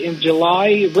IPO'd in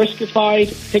July,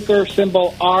 Riskified, ticker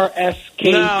symbol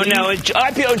RSKD. No,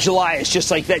 IPO in July is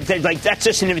just like that. That's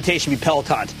just an invitation to be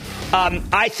Peloton.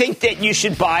 I think that you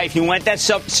should buy, if you want that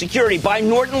security, buy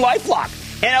Norton LifeLock.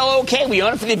 NLOK, we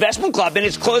own it for the investment club, and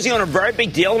it's closing on a very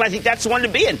big deal, and I think that's the one to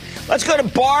be in. Let's go to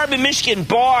Barb in Michigan.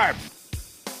 Barb.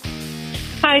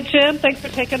 Hi, Jim. Thanks for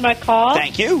taking my call.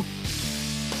 Thank you.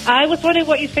 I was wondering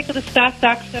what you think of the stock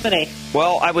Doximity.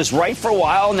 Well, I was right for a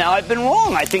while. Now I've been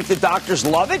wrong. I think the doctors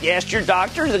love it. Ask your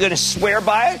doctor. They're going to swear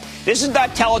by it. This is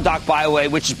not Teladoc, by the way,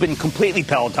 which has been completely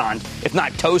Pelotoned, if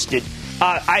not toasted.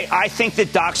 I think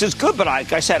that Dox is good, but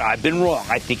like I said, I've been wrong.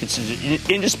 I think it's an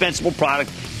indispensable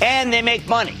product, and they make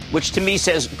money, which to me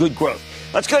says good growth.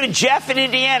 Let's go to Jeff in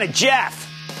Indiana. Jeff.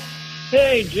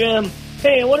 Hey, Jim.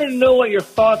 Hey, I wanted to know what your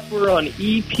thoughts were on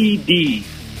EPD.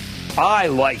 I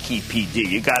like EPD.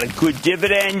 You got a good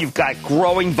dividend. You've got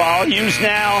growing volumes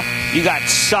now. You got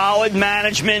solid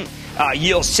management.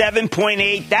 Yield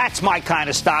 7.8. That's my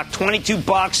kind of stock.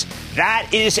 $22.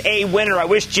 That is a winner. I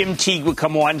wish Jim Teague would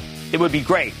come on. It would be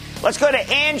great. Let's go to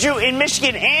Andrew in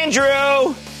Michigan. Andrew.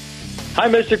 Hi,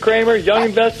 Mr. Cramer. Young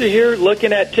investor here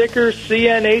looking at ticker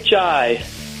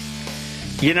CNHI.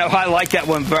 You know, I like that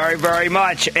one very, very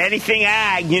much. Anything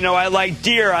ag, you know, I like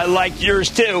Deere. I like yours,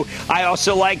 too. I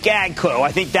also like AGCO.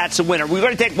 I think that's a winner. We're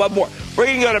going to take one more. We're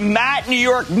going to go to Matt, New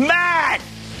York. Matt!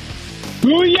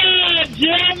 Booyah,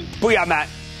 Jim! Booyah, Matt.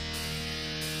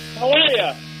 How are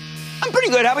you? I'm pretty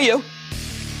good. How about you?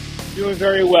 Doing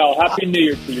very well. Happy New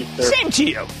Year to you, sir. Same to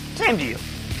you. Same to you.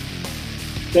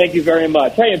 Thank you very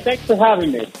much. Hey, and thanks for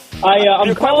having me.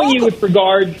 I'm calling you with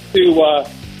regards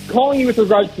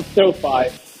to SoFi.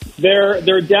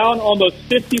 They're down almost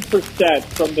 50%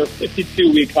 from their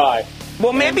 52-week high.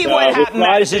 Well, maybe what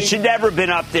happened is it should never have been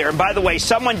up there. And by the way,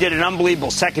 someone did an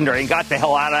unbelievable secondary and got the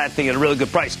hell out of that thing at a really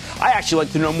good price. I actually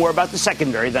like to know more about the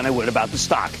secondary than I would about the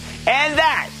stock. And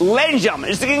that, ladies and gentlemen,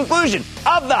 is the conclusion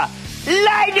of the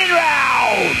Lightning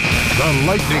Round. The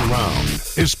Lightning Round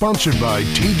is sponsored by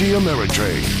TD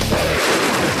Ameritrade.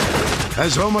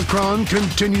 As Omicron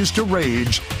continues to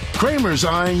rage, Cramer's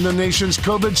eyeing the nation's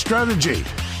COVID strategy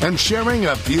and sharing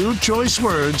a few choice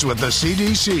words with the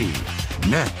CDC.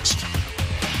 Next.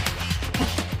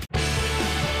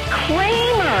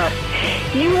 Cramer,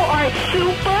 you are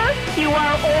super. You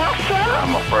are awesome.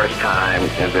 I'm a first-time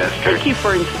investor. Thank you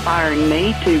for inspiring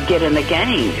me to get in the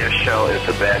game. Your show is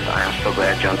the best. I am so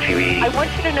glad you're on TV. I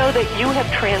want you to know that you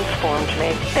have transformed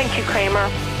me. Thank you, Cramer.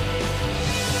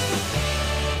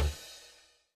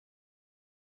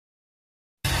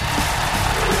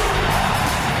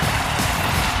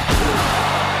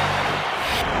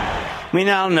 We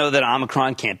now know that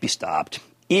Omicron can't be stopped.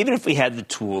 Even if we had the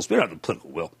tools, we don't have the political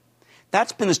will.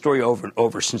 That's been the story over and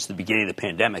over since the beginning of the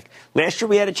pandemic. Last year,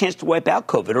 we had a chance to wipe out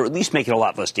COVID, or at least make it a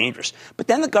lot less dangerous. But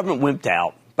then the government wimped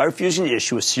out by refusing to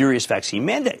issue a serious vaccine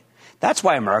mandate. That's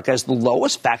why America has the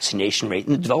lowest vaccination rate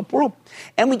in the developed world.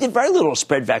 And we did very little to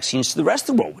spread vaccines to the rest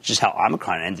of the world, which is how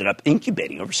Omicron ended up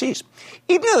incubating overseas.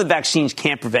 Even though the vaccines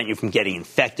can't prevent you from getting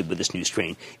infected with this new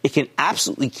strain, it can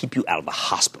absolutely keep you out of the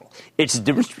hospital. It's the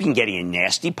difference between getting a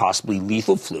nasty, possibly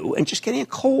lethal flu and just getting a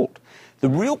cold. The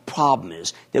real problem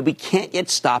is that we can't yet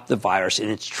stop the virus in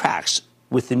its tracks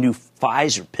with the new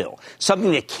Pfizer pill,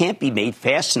 something that can't be made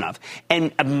fast enough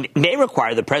and may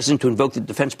require the president to invoke the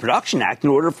Defense Production Act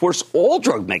in order to force all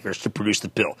drug makers to produce the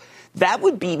pill. That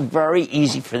would be very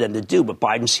easy for them to do, but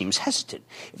Biden seems hesitant.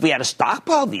 If we had a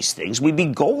stockpile of these things, we'd be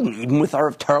golden, even with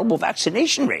our terrible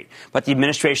vaccination rate. But the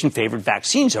administration favored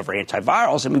vaccines over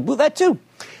antivirals, and we blew that too.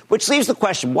 Which leaves the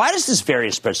question, why does this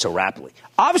variant spread so rapidly?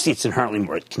 Obviously, it's inherently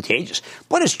more contagious.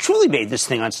 What has truly made this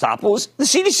thing unstoppable is the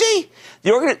CDC.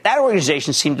 That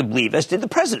organization seemed to believe, as did the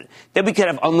president, that we could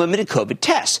have unlimited COVID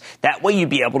tests. That way you'd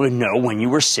be able to know when you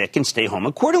were sick and stay home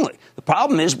accordingly. The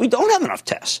problem is we don't have enough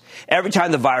tests. Every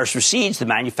time the virus recedes, the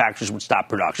manufacturers would stop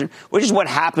production, which is what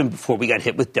happened before we got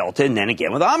hit with Delta and then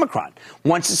again with Omicron.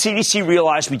 Once the CDC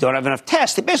realized we don't have enough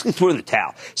tests, they basically threw in the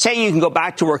towel, saying you can go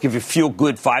back to work if you feel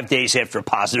good 5 days after a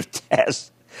positive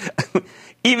test.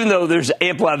 Even though there's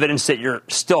ample evidence that you're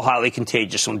still highly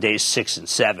contagious on days 6 and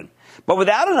 7. But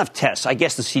without enough tests, I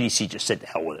guess the CDC just said to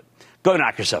hell with it. Go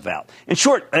knock yourself out. In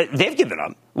short, they've given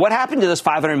up. What happened to those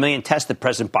 500 million tests that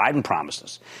President Biden promised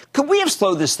us? Could we have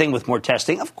slowed this thing with more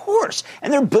testing? Of course.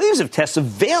 And there are billions of tests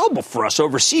available for us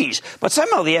overseas. But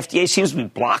somehow the FDA seems to be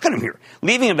blocking them here,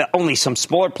 leaving only some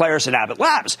smaller players at Abbott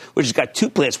Labs, which has got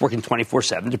 2 plants working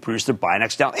 24/7 to produce their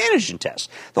Binaxtal antigen tests.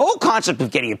 The whole concept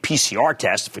of getting a PCR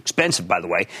test, if expensive, by the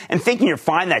way, and thinking you're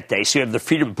fine that day so you have the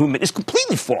freedom of movement is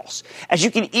completely false, as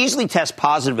you can easily test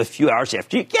positive a few hours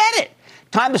after you get it.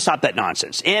 Time to stop that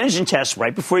nonsense. Antigen tests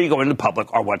right before you go into the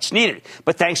public are what's needed.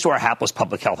 But thanks to our hapless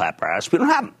public health apparatus, we don't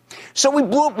have them. So we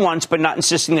blew it once by not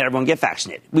insisting that everyone get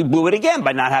vaccinated. We blew it again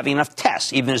by not having enough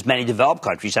tests, even as many developed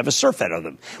countries have a surfeit of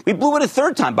them. We blew it a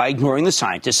third time by ignoring the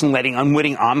scientists and letting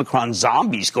unwitting Omicron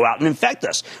zombies go out and infect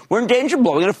us. We're in danger of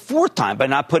blowing it a fourth time by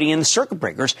not putting in the circuit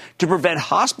breakers to prevent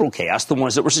hospital chaos, the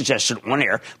ones that were suggested on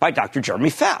air by Dr. Jeremy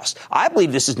Faust. I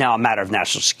believe this is now a matter of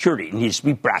national security and needs to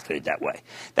be bracketed that way.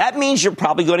 That means you're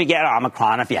probably going to get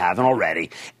Omicron if you haven't already.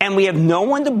 And we have no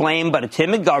one to blame but a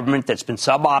timid government that's been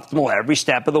suboptimal every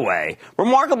step of the way.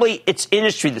 Remarkably, it's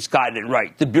industry that's gotten it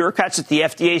right. The bureaucrats at the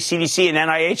FDA, CDC, and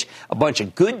NIH, a bunch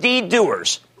of good deed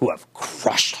doers who have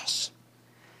crushed us.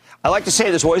 I like to say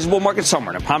there's always a bull market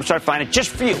somewhere, and I promise I'll find it just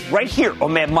for you, right here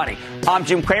on Mad Money. I'm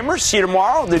Jim Cramer. See you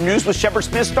tomorrow. The News with Shepard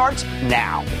Smith starts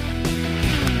now.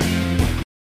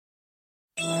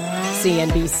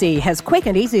 CNBC has quick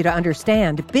and easy to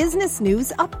understand business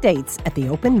news updates at the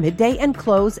open, midday, and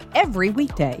close every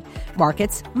weekday.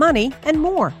 Markets, money, and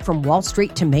more from Wall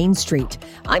Street to Main Street.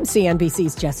 I'm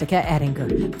CNBC's Jessica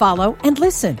Ettinger. Follow and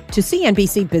listen to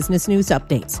CNBC Business News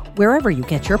Updates wherever you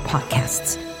get your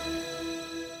podcasts.